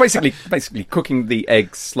 It's basically cooking the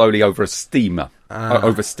eggs slowly over a steamer,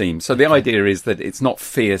 over steam. So the idea is that it's not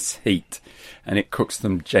fierce heat, and it cooks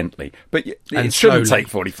them gently. But it shouldn't take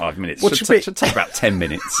 45 minutes. It should take about 10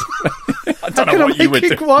 minutes. I don't know what you would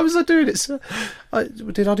do. Why was I doing it?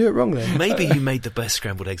 Did I do it wrong then? Maybe you made the best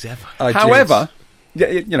scrambled eggs ever. However,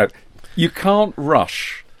 you can't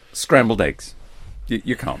rush scrambled eggs.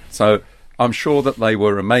 You can't. So I'm sure that they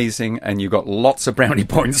were amazing, and you got lots of brownie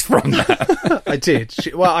points from that. I did.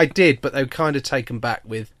 Well, I did, but they were kind of taken back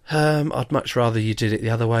with, I'd much rather you did it the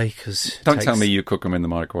other way, because... Don't tell me you cook them in the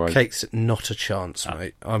microwave. Cake's not a chance,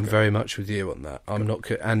 mate. I'm very much with you on that. I'm not...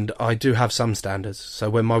 And I do have some standards. So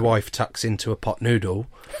when my wife tucks into a pot noodle,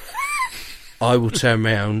 I will turn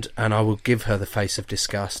round and I will give her the face of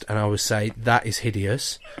disgust, and I will say, that is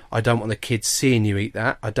hideous. I don't want the kids seeing you eat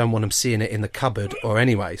that. I don't want them seeing it in the cupboard or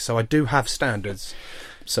anyway. So I do have standards.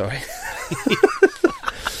 Sorry.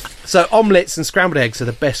 So omelettes and scrambled eggs are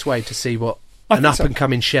the best way to see what an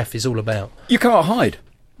up-and-coming chef is all about. You can't hide.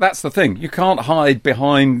 That's the thing. You can't hide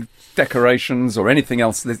behind decorations or anything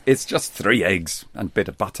else. It's just 3 eggs and a bit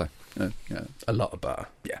of butter. A lot of butter.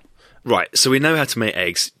 Yeah. Right, so we know how to make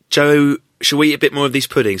eggs. Joe, shall we eat a bit more of these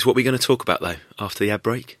puddings? What are we going to talk about, though, after the ad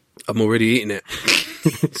break? I'm already eating it.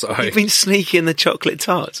 Sorry. You've been sneaking the chocolate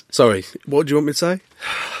tarts. Sorry, what do you want me to say?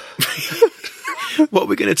 What are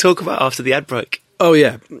we going to talk about after the ad break? Oh,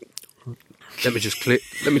 yeah. Let me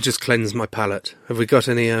just cleanse my palate. Have we got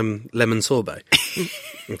any lemon sorbet?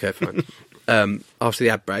 Okay, fine. After the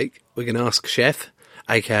ad break, we're going to ask Chef,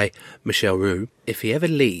 aka Michel Roux, if he ever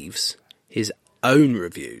leaves his own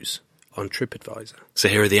reviews on TripAdvisor. So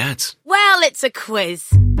here are the ads. Well, it's a quiz.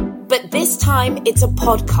 But this time, it's a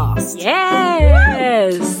podcast.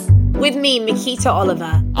 Yes! With me, Nikita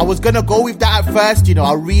Oliver. I was going to go with that at first,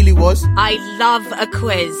 I really was. I love a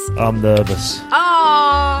quiz. I'm nervous.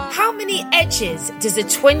 Oh, how many edges does a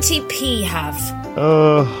 20p have?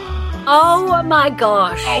 Oh my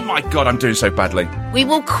gosh. Oh my god, I'm doing so badly. We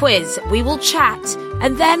will quiz, we will chat,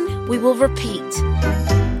 and then we will repeat.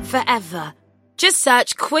 Forever. Just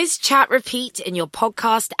search Quiz Chat Repeat in your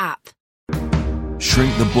podcast app.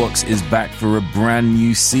 Shrink the Box is back for a brand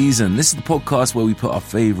new season. This is the podcast where we put our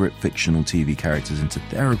favourite fictional TV characters into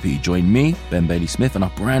therapy. Join me, Ben Bailey-Smith, and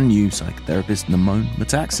our brand new psychotherapist, Namone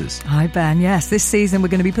Metaxas. Hi, Ben. Yes, this season we're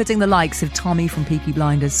going to be putting the likes of Tommy from Peaky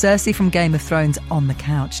Blinders, Cersei from Game of Thrones on the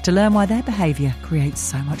couch to learn why their behaviour creates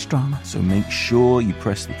so much drama. So make sure you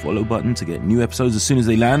press the follow button to get new episodes as soon as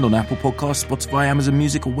they land on Apple Podcasts, Spotify, Amazon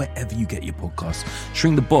Music, or wherever you get your podcasts.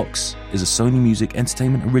 Shrink the Box is a Sony Music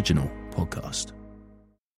Entertainment original podcast.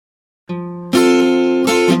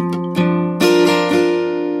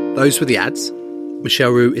 Those were the ads.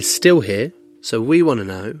 Michel Roux is still here, so we want to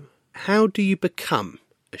know, how do you become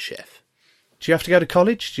a chef? Do you have to go to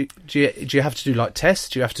college? Do you have to do like tests?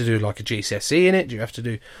 Do you have to do like a GCSE in it? Do you have to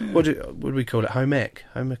do what do we call it? Home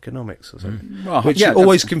economics or something? Well, Which yeah,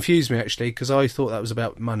 always confused me actually because I thought that was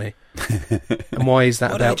about money. And why is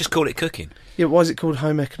that Why about? don't they just call it cooking? Yeah, why is it called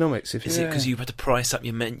home economics? Is it because you had to price up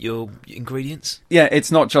your ingredients? Yeah,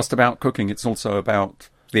 it's not just about cooking. It's also about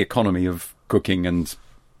the economy of cooking and...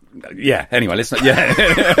 Yeah, anyway, let's not... Yeah.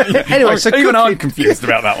 Anyway, so even I'm confused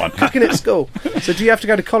about that one. Cooking at school. So do you have to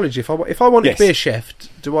go to college? If I wanted to be a chef,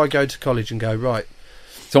 do I go to college and go, right...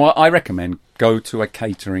 So I recommend go to a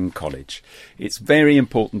catering college. It's very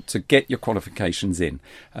important to get your qualifications in.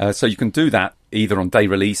 So you can do that either on day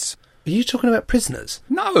release... Are you talking about prisoners?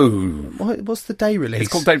 No. What's the day release? It's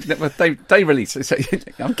called day release.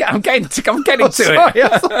 I'm getting to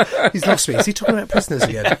it. He's lost me. Is he talking about prisoners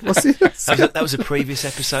again? That was a previous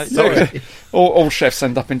episode. Sorry. All chefs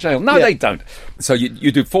end up in jail. No, they don't. So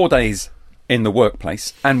you do 4 days in the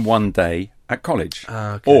workplace and 1 day at college.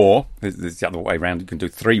 Okay. Or, there's the other way around, you can do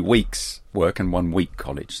 3 weeks work and 1 week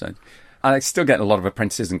college. So I still get a lot of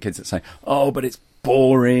apprentices and kids that say, oh, but it's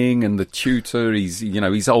boring and the tutor,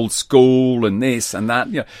 he's old school and this and that.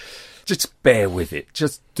 Just bear with it.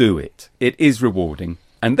 Just do it. It is rewarding.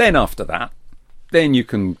 And then after that, then you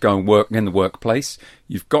can go and work in the workplace.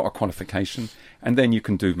 You've got a qualification. And then you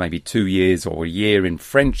can do maybe 2 years or a year in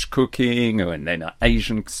French cooking and then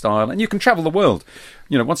Asian style. And you can travel the world.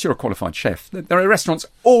 Once you're a qualified chef, there are restaurants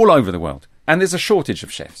all over the world. And there's a shortage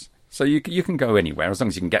of chefs. So you can go anywhere as long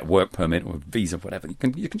as you can get a work permit or a visa, whatever.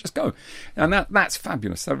 You can just go, and that's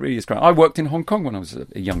fabulous. That really is great. I worked in Hong Kong when I was a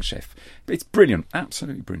young chef. It's brilliant,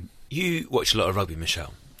 absolutely brilliant. You watch a lot of rugby,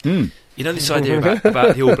 Michelle. Mm. You know this idea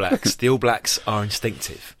about the All Blacks. The All Blacks are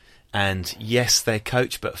instinctive, and yes, they're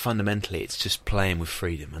coached, but fundamentally, it's just playing with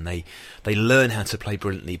freedom, and they learn how to play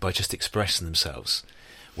brilliantly by just expressing themselves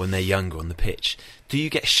when they're younger on the pitch. Do you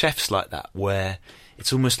get chefs like that where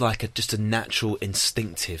it's almost like just a natural,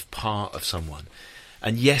 instinctive part of someone?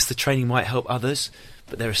 And yes, the training might help others,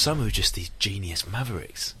 but there are some who are just these genius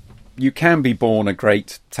mavericks. You can be born a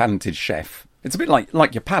great, talented chef. It's a bit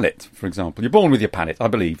like your palate, for example. You're born with your palate, I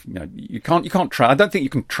believe. You can't train. I don't think you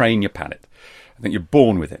can train your palate. I think you're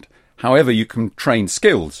born with it. However, you can train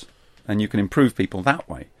skills, and you can improve people that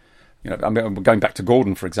way. Going back to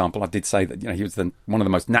Gordon, for example, I did say that he was one of the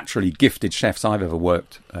most naturally gifted chefs I've ever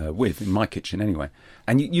worked with, in my kitchen anyway.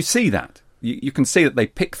 And you see that. You can see that they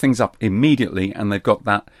pick things up immediately and they've got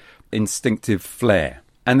that instinctive flair.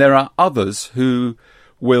 And there are others who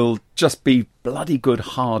will just be bloody good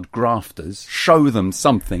hard grafters, show them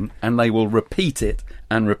something, and they will repeat it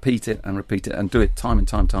and repeat it and repeat it and do it time and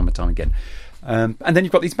time again. And then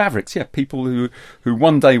you've got these mavericks, people who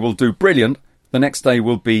one day will do brilliant, the next day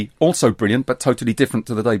will be also brilliant, but totally different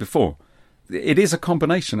to the day before. It is a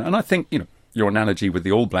combination. And I think, your analogy with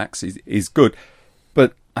the All Blacks is good.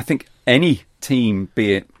 But I think any team,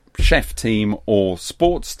 be it chef team or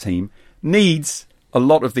sports team, needs a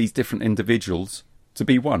lot of these different individuals to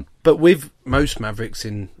be one. But with most mavericks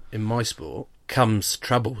in my sport comes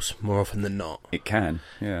troubles more often than not. It can,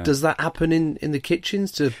 yeah. Does that happen in the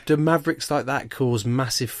kitchens? Do mavericks like that cause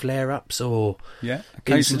massive flare-ups or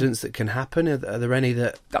incidents that can happen? Are there any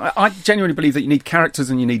that... I genuinely believe that you need characters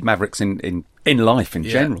and you need mavericks in life in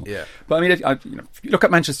general. Yeah. But I mean, if you look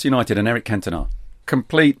at Manchester United and Eric Cantona,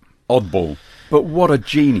 complete oddball, but what a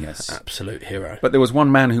genius. Absolute hero. But there was one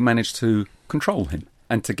man who managed to control him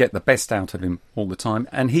and to get the best out of him all the time.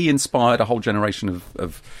 And he inspired a whole generation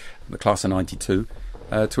of the class of 92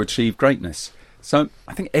 to achieve greatness. So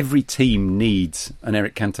I think every team needs an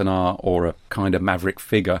Eric Cantona or a kind of maverick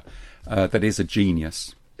figure that is a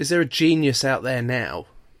genius. Is there a genius out there now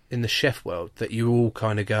in the chef world that you all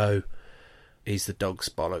kind of go, he's the dog's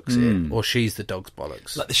bollocks here, or she's the dog's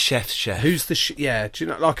bollocks? Like the chef's chef. Who's the do you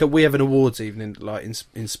know, like we have an awards evening like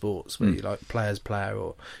in sports where you like players player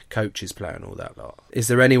or coaches player and all that lot. Is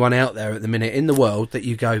there anyone out there at the minute in the world that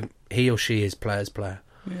you go, he or she is players player?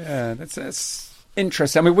 Yeah, that's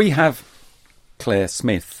interesting. I mean, we have Claire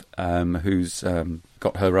Smith, who's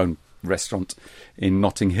got her own restaurant in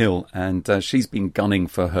Notting Hill, and she's been gunning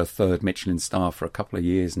for her 3rd Michelin star for a couple of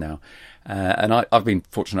years now. And I've been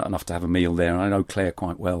fortunate enough to have a meal there, and I know Claire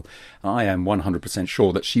quite well. I am 100%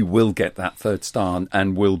 sure that she will get that 3rd star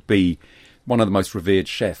and will be one of the most revered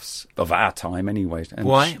chefs of our time anyway. And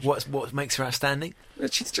why? What makes her outstanding?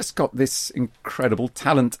 She's just got this incredible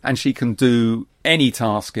talent, and she can do any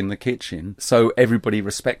task in the kitchen, so everybody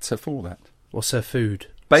respects her for that. What's her food?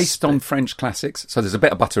 Based on French classics, so there's a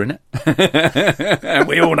bit of butter in it. And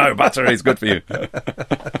we all know butter is good for you.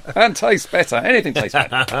 And tastes better. Anything tastes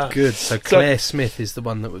better. Good. So Claire Smith is the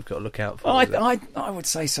one that we've got to look out for. I would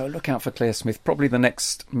say so. Look out for Claire Smith. Probably the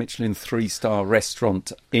next Michelin 3-star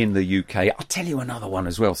restaurant in the UK. I'll tell you another one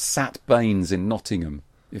as well. Sat Baines in Nottingham.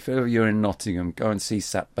 If ever you're in Nottingham, go and see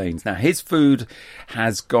Sat Baines. Now, his food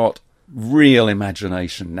has got real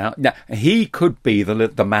imagination. Now he could be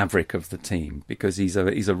the maverick of the team because he's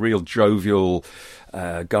a real jovial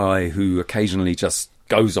guy who occasionally just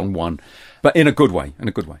goes on one, but in a good way.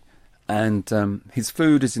 And his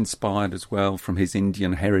food is inspired as well from his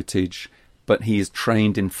Indian heritage, but he is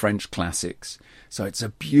trained in French classics. So it's a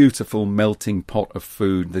beautiful melting pot of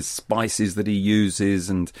food. There's spices that he uses,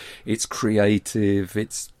 and it's creative.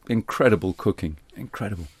 It's incredible cooking.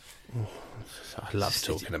 Incredible. I love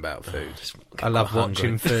talking about food. I love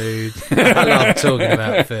watching food. I love talking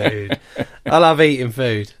about food. I love eating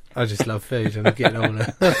food. I just love food, and I'm getting all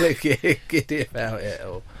giddy about it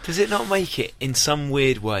all. Does it not make it, in some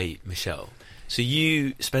weird way, Michelle? So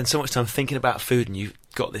you spend so much time thinking about food, and you've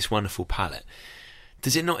got this wonderful palate.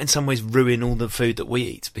 Does it not in some ways ruin all the food that we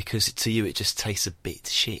eat? Because to you it just tastes a bit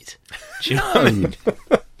shit. Do you know what I mean?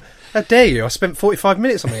 How dare you? I spent 45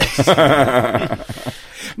 minutes on my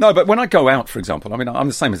No, but when I go out, for example, I mean, I'm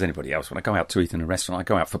the same as anybody else. When I go out to eat in a restaurant, I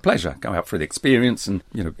go out for pleasure, go out for the experience and,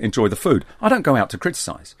 enjoy the food. I don't go out to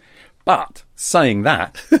criticise. But saying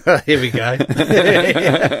that... Here we go.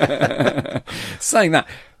 Saying that,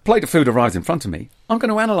 plate of food arrives in front of me, I'm going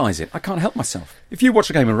to analyse it. I can't help myself. If you watch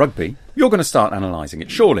a game of rugby, you're going to start analysing it,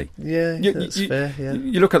 surely. Yeah, that's fair, yeah.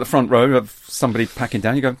 You look at the front row of somebody packing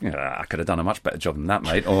down, you go, I could have done a much better job than that,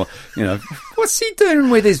 mate. Or, what's he doing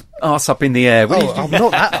with his arse up in the air? I'm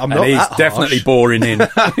not that he's definitely harsh. boring in.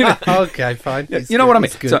 Okay, fine. You know what I mean?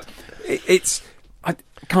 So I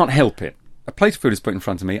can't help it. A plate of food is put in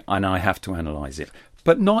front of me, and I have to analyse it.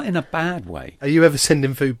 But not in a bad way. Are you ever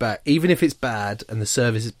sending food back? Even if it's bad and the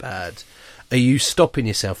service is bad, are you stopping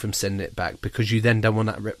yourself from sending it back because you then don't want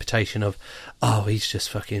that reputation of, he's just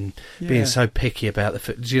fucking being so picky about the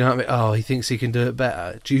food? Do you know what I mean? He thinks he can do it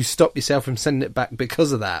better. Do you stop yourself from sending it back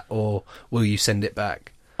because of that, or will you send it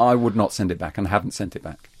back? I would not send it back and haven't sent it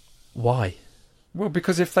back. Why? Well,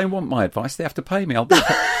 because if they want my advice, they have to pay me. I'll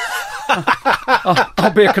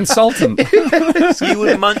be a consultant. You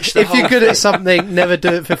would munch the If you're good at something, never do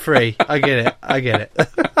it for free. I get it.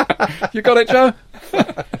 You got it, Joe?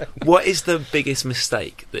 What is the biggest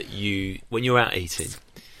mistake that when you're out eating,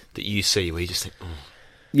 that you see where you just think,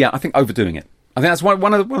 Yeah, I think overdoing it. I think that's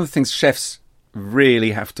one of the things chefs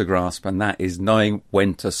really have to grasp, and that is knowing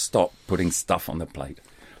when to stop putting stuff on the plate.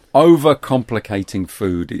 Overcomplicating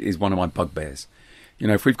food is one of my bugbears.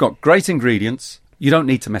 If we've got great ingredients, you don't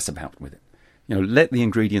need to mess about with it. Let the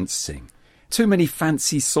ingredients sing. Too many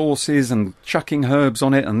fancy sauces and chucking herbs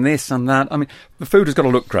on it and this and that. I mean, the food has got to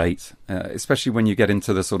look great, especially when you get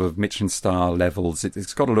into the sort of Michelin star levels.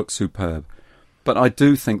 It's got to look superb. But I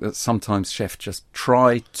do think that sometimes chefs just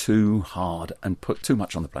try too hard and put too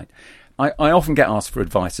much on the plate. I often get asked for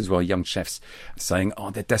advice as well, young chefs saying,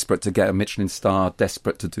 they're desperate to get a Michelin star,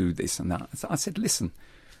 desperate to do this and that. I said, listen,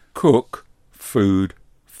 cook food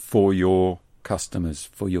for your customers,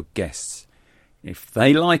 for your guests. If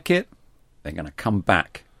they like it, they're going to come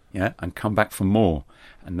back, and come back for more.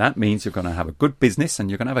 And that means you're going to have a good business and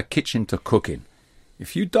you're going to have a kitchen to cook in.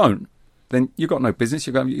 If you don't, then you've got no business,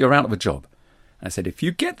 you're out of a job. And I said, if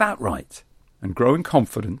you get that right and grow in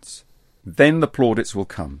confidence, then the plaudits will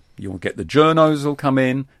come. You'll get the journos will come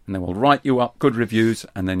in and they will write you up good reviews,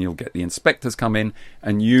 and then you'll get the inspectors come in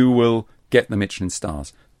and you will get the Michelin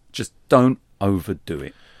stars. Just don't overdo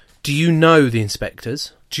it. Do you know the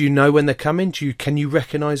inspectors? Do you know when they're coming? Can you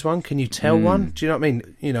recognise one? Can you tell one? Do you know what I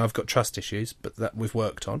mean? I've got trust issues, but that we've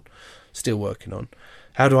worked on, still working on.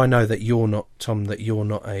 How do I know that you're not, Tom, that you're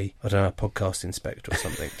not a podcast inspector or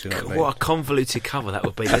something? Do you know what I mean? What a convoluted cover that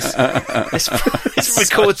would be. Let's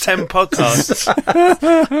record 10 podcasts.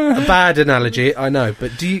 A bad analogy, I know,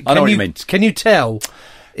 but I know what you mean. Can you tell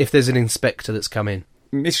if there's an inspector that's come in?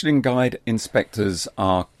 Michelin Guide inspectors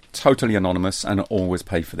are totally anonymous and always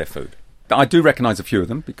pay for their food. I do recognise a few of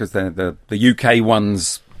them because they're the UK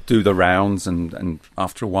ones do the rounds, and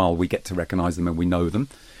after a while we get to recognise them and we know them.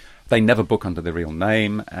 They never book under their real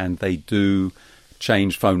name, and they do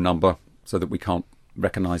change phone number so that we can't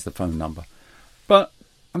recognise the phone number. But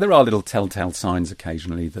there are little telltale signs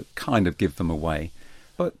occasionally that kind of give them away.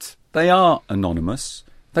 But they are anonymous.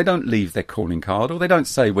 They don't leave their calling card, or they don't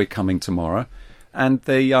say we're coming tomorrow, and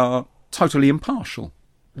they are totally impartial.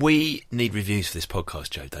 We need reviews for this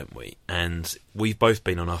podcast, Joe, don't we? And we've both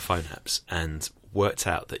been on our phone apps and worked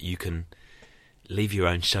out that you can leave your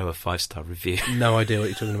own show a 5-star review. No idea what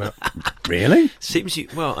you're talking about. Really? Seems you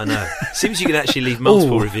can actually leave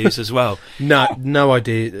multiple reviews as well. No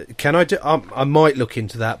idea. Can I do? I might look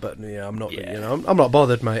into that, but yeah, I'm not. Yeah. You know, I'm not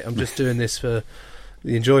bothered, mate. I'm just doing this for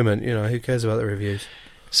the enjoyment. You know, who cares about the reviews?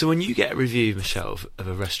 So when you get a review, Michelle, of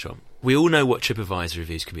a restaurant, we all know what TripAdvisor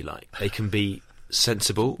reviews can be like. They can be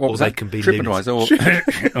sensible, or they can be TripAdvisor or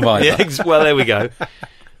TripAdvisor. Yeah, well, there we go.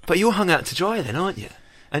 But you're hung out to dry then, aren't you?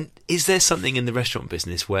 And is there something in the restaurant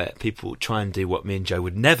business where people try and do what me and Joe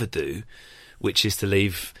would never do, which is to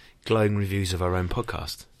leave glowing reviews of our own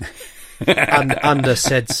podcast? Under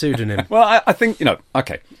said pseudonym. Well, I think,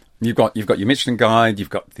 okay. You've got your Michelin guide, you've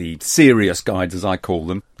got the serious guides, as I call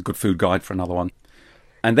them, the Good Food Guide for another one.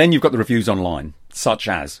 And then you've got the reviews online, such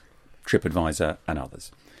as TripAdvisor and others.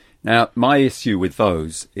 Now, my issue with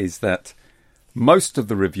those is that most of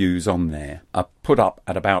the reviews on there are put up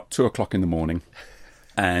at about 2 o'clock in the morning.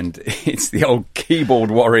 And it's the old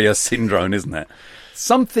keyboard warrior syndrome, isn't it?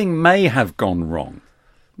 Something may have gone wrong.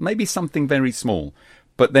 Maybe something very small.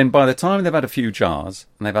 But then by the time they've had a few jars,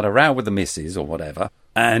 and they've had a row with the missus or whatever,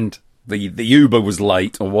 and the Uber was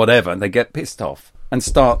late or whatever, and they get pissed off and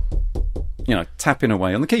start, tapping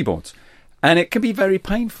away on the keyboards. And it can be very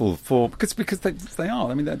painful because they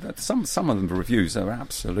are. I mean, some of them, the reviews are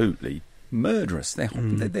absolutely murderous.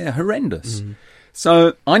 They're horrendous. Mm.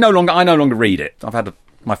 So I no longer read it. I've had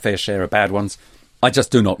my fair share of bad ones. I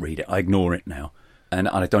just do not read it. I ignore it now. And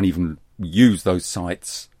I don't even use those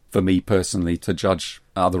sites, for me personally, to judge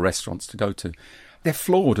other restaurants to go to. They're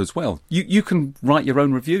flawed as well. You can write your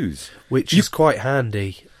own reviews. Which is quite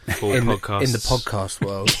handy in the podcast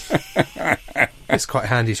world. It's quite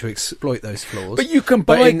handy to exploit those flaws. But you can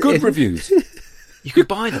buy good reviews. You can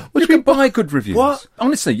buy them. You can buy good reviews. What?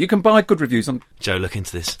 Honestly, you can buy good reviews on... Joe, look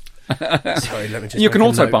into this. Sorry, let me just. You can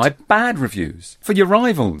also buy bad reviews for your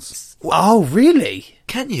rivals. Oh, really?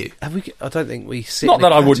 Can you? Have we? I don't think we. Sit Not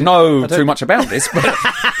that I would know too much about this, but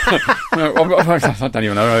I don't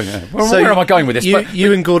even know. Well, so where am I going with this?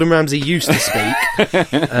 You and Gordon Ramsay used to speak.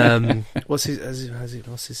 What's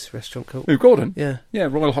his restaurant called? Who, Gordon? Yeah,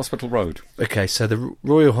 Royal Hospital Road. Okay, so the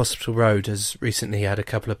Royal Hospital Road has recently had a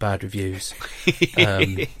couple of bad reviews,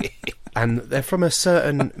 and they're from a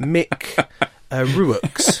certain Mick.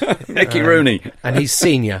 Ruux. Mickey Rooney. And he's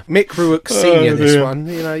senior. Mick Ruux senior, this one.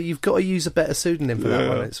 You've got to use a better pseudonym for that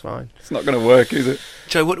one. It's fine. It's not going to work, is it?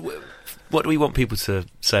 Joe, what do we want people to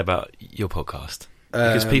say about your podcast?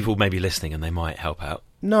 Because people may be listening and they might help out.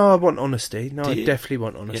 No, I want honesty. No, I definitely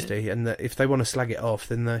want honesty. Yeah. And that if they want to slag it off,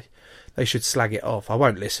 then they should slag it off. I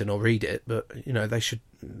won't listen or read it, but, they should,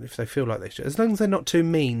 if they feel like they should. As long as they're not too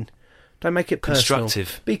mean. Don't make it personal.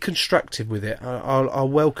 Constructive. Be constructive with it. I'll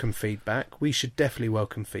welcome feedback. We should definitely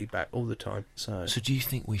welcome feedback all the time. So do you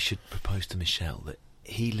think we should propose to Michelle that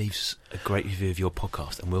he leaves a great review of your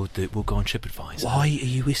podcast and we'll go on TripAdvisor? Why are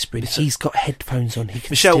you whispering? He's got headphones on. He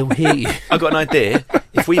can still hear you. I've got an idea.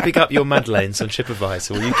 If we pick up your Madeleines on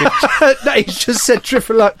TripAdvisor, will you give... No, he just said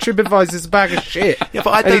TripAdvisor's a bag of shit. Yeah,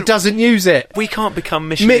 but he doesn't use it. We can't become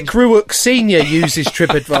Michelin... Mick Ruux Senior uses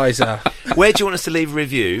TripAdvisor. Where do you want us to leave a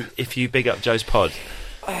review if you big up Joe's pod?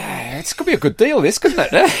 It's going to be a good deal, this, couldn't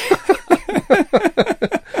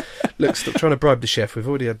it? Look, stop trying to bribe the chef. We've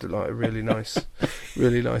already had a really nice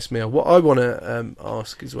meal. What I want to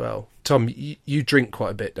ask as well, Tom, you drink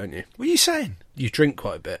quite a bit, don't you? What are you saying? You drink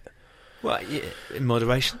quite a bit. Well, yeah, in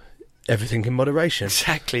moderation. Everything in moderation.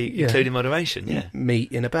 Exactly, including moderation, yeah.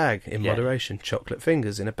 Meat in a bag in moderation. Chocolate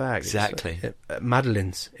fingers in a bag. Exactly.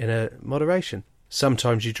 Madeleines in a moderation.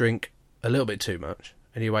 Sometimes you drink a little bit too much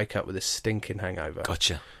and you wake up with a stinking hangover.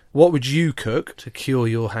 Gotcha. What would you cook to cure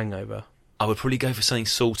your hangover? I would probably go for something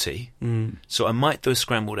salty. So I might do a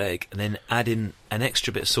scrambled egg and then add in an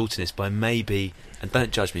extra bit of saltiness by maybe, and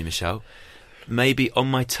don't judge me, Michelle, maybe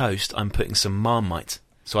on my toast I'm putting some Marmite.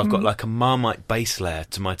 So I've got like a Marmite base layer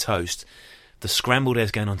to my toast. The scrambled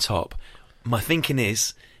eggs going on top. My thinking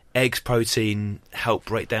is eggs, protein, help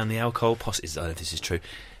break down the alcohol. I don't know if this is true.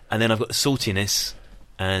 And then I've got the saltiness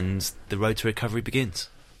and the road to recovery begins.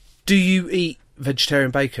 Do you eat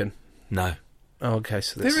vegetarian bacon? No. Oh, okay,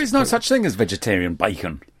 so there is no such thing as vegetarian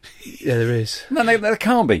bacon. Yeah, there is. No, there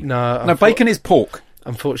can't be. No, bacon is pork.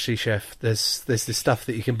 Unfortunately, chef, there's this stuff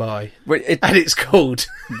that you can buy, and it's called...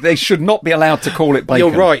 They should not be allowed to call it bacon.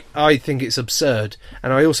 You're right. I think it's absurd,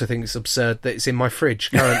 and I also think it's absurd that it's in my fridge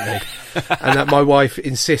currently, and that my wife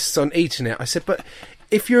insists on eating it. I said, but...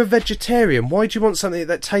 If you're a vegetarian, why do you want something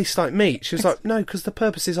that tastes like meat? She was like, no, because the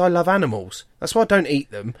purpose is I love animals. That's why I don't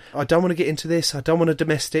eat them. I don't want to get into this. I don't want a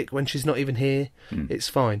domestic when she's not even here. It's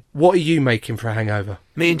fine. What are you making for a hangover?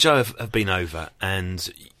 Me and Joe have been over,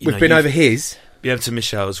 and... We've been over his? Been over to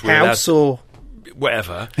Michelle's. House or...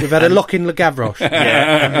 whatever. We've had a lock in Le Gavroche.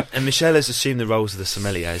 Yeah, and Michel has assumed the roles of the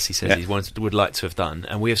sommelier, as he says he would like to have done.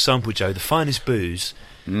 And we have sampled, Joe, the finest booze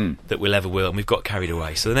that we'll ever will, and we've got carried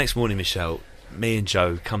away. So the next morning, Michel, me and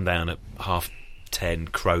Joe come down at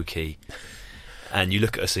 10:30, croaky, and you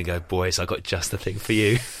look at us and go, boys, I got just the thing for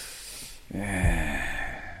you.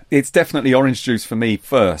 It's definitely orange juice for me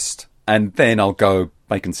first, and then I'll go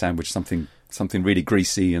bacon sandwich, something really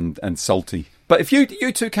greasy and salty. But if you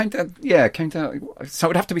two came down, so it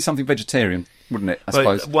would have to be something vegetarian, wouldn't it? I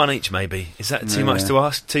suppose one each, maybe. Is that too much to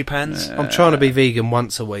ask? 2 pans? I'm trying to be vegan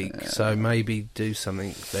once a week, so maybe do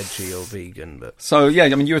something veggie or vegan. But so yeah,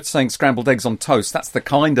 I mean, you were saying scrambled eggs on toast. That's the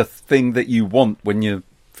kind of thing that you want when you're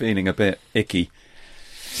feeling a bit icky.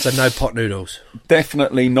 So no pot noodles.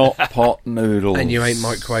 Definitely not pot noodles. And you ain't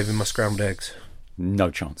microwaving my scrambled eggs. No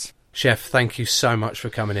chance. Chef, thank you so much for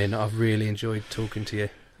coming in. I've really enjoyed talking to you.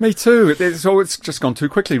 Me too. It's just gone too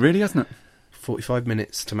quickly, really, hasn't it? 45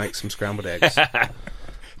 minutes to make some scrambled eggs.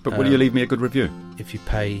 But will you leave me a good review? If you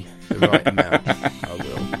pay the right amount, I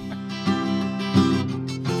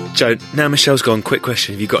will. Joe, now Michel's gone, quick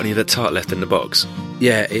question. Have you got any of that tart left in the box?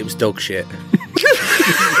 Yeah, it was dog shit.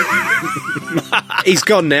 He's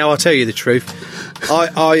gone now, I'll tell you the truth.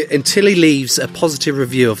 I until he leaves a positive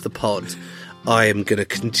review of the pod, I am going to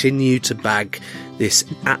continue to bag this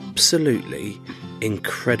absolutely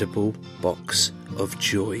incredible box of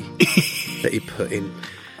joy that he put in.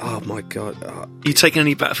 Oh my God. You taking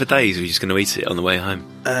any back for days, or are you just going to eat it on the way home?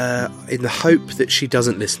 In the hope that she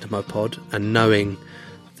doesn't listen to my pod, and knowing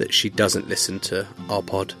that she doesn't listen to our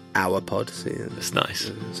pod. See, that's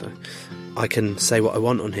nice. So I can say what I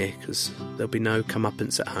want on here, because there'll be no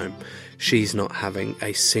comeuppance at home. She's not having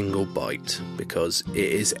a single bite because it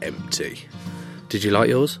is empty. Did you like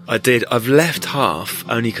yours? I did. I've left half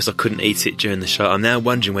only because I couldn't eat it during the show. I'm now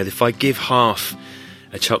wondering whether if I give half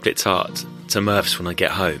a chocolate tart to Murph's when I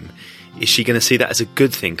get home, is she going to see that as a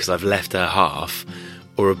good thing because I've left her half,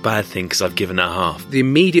 or a bad thing because I've given her half? The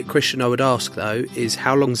immediate question I would ask, though, is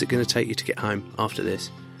how long is it going to take you to get home after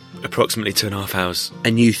this? Approximately 2.5 hours.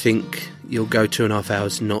 And you think you'll go 2.5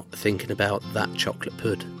 hours not thinking about that chocolate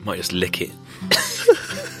pud? Might just lick it.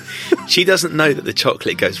 She doesn't know that the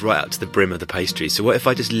chocolate goes right up to the brim of the pastry, so what if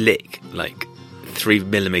I just lick, 3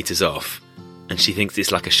 millimetres off, and she thinks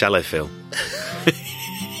it's like a shallow fill?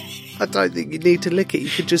 I don't think you need to lick it. You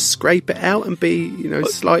could just scrape it out and be,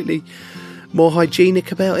 slightly more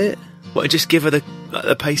hygienic about it. What, just give her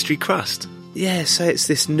the pastry crust? Yeah, say it's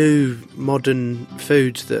this new modern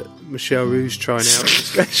food that Michel Roux's trying out at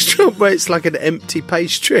this restaurant, where it's like an empty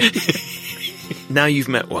pastry. Now you've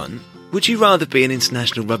met one, would you rather be an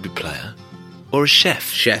international rugby player or a chef?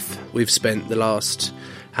 Chef. We've spent the last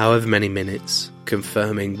however many minutes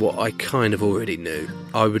confirming what I kind of already knew.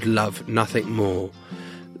 I would love nothing more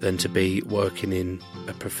than to be working in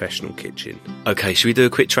a professional kitchen. Okay, should we do a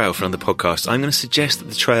quick trail for another podcast? I'm going to suggest that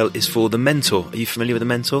the trail is for The Mentor. Are you familiar with The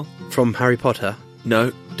Mentor? From Harry Potter?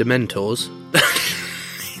 No. Dementors?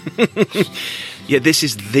 Yeah, this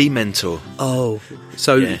is The Mentor. Oh.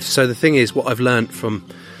 So the thing is, what I've learnt from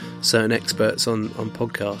certain experts on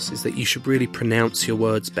podcasts is that you should really pronounce your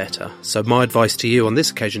words better. So my advice to you on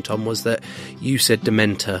this occasion, Tom, was that you said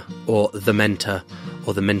Dementor or The Mentor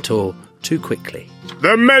or The Mentor too quickly.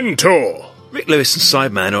 The Mentor! Rick Lewis and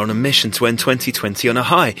Sideman are on a mission to end 2020 on a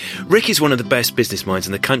high. Rick is one of the best business minds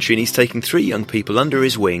in the country, and he's taking 3 young people under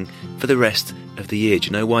his wing for the rest of the year. Do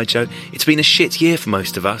you know why, Joe? It's been a shit year for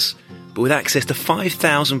most of us, but with access to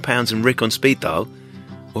 £5,000 and Rick on speed dial,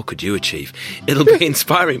 what could you achieve? It'll be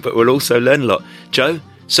inspiring, but we'll also learn a lot. Joe,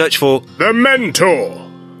 search for The Mentor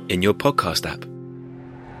in your podcast app.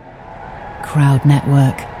 Crowd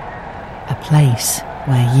Network, a place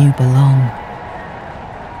where you belong.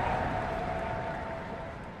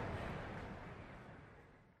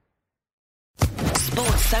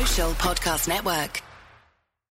 Sports Social Podcast Network.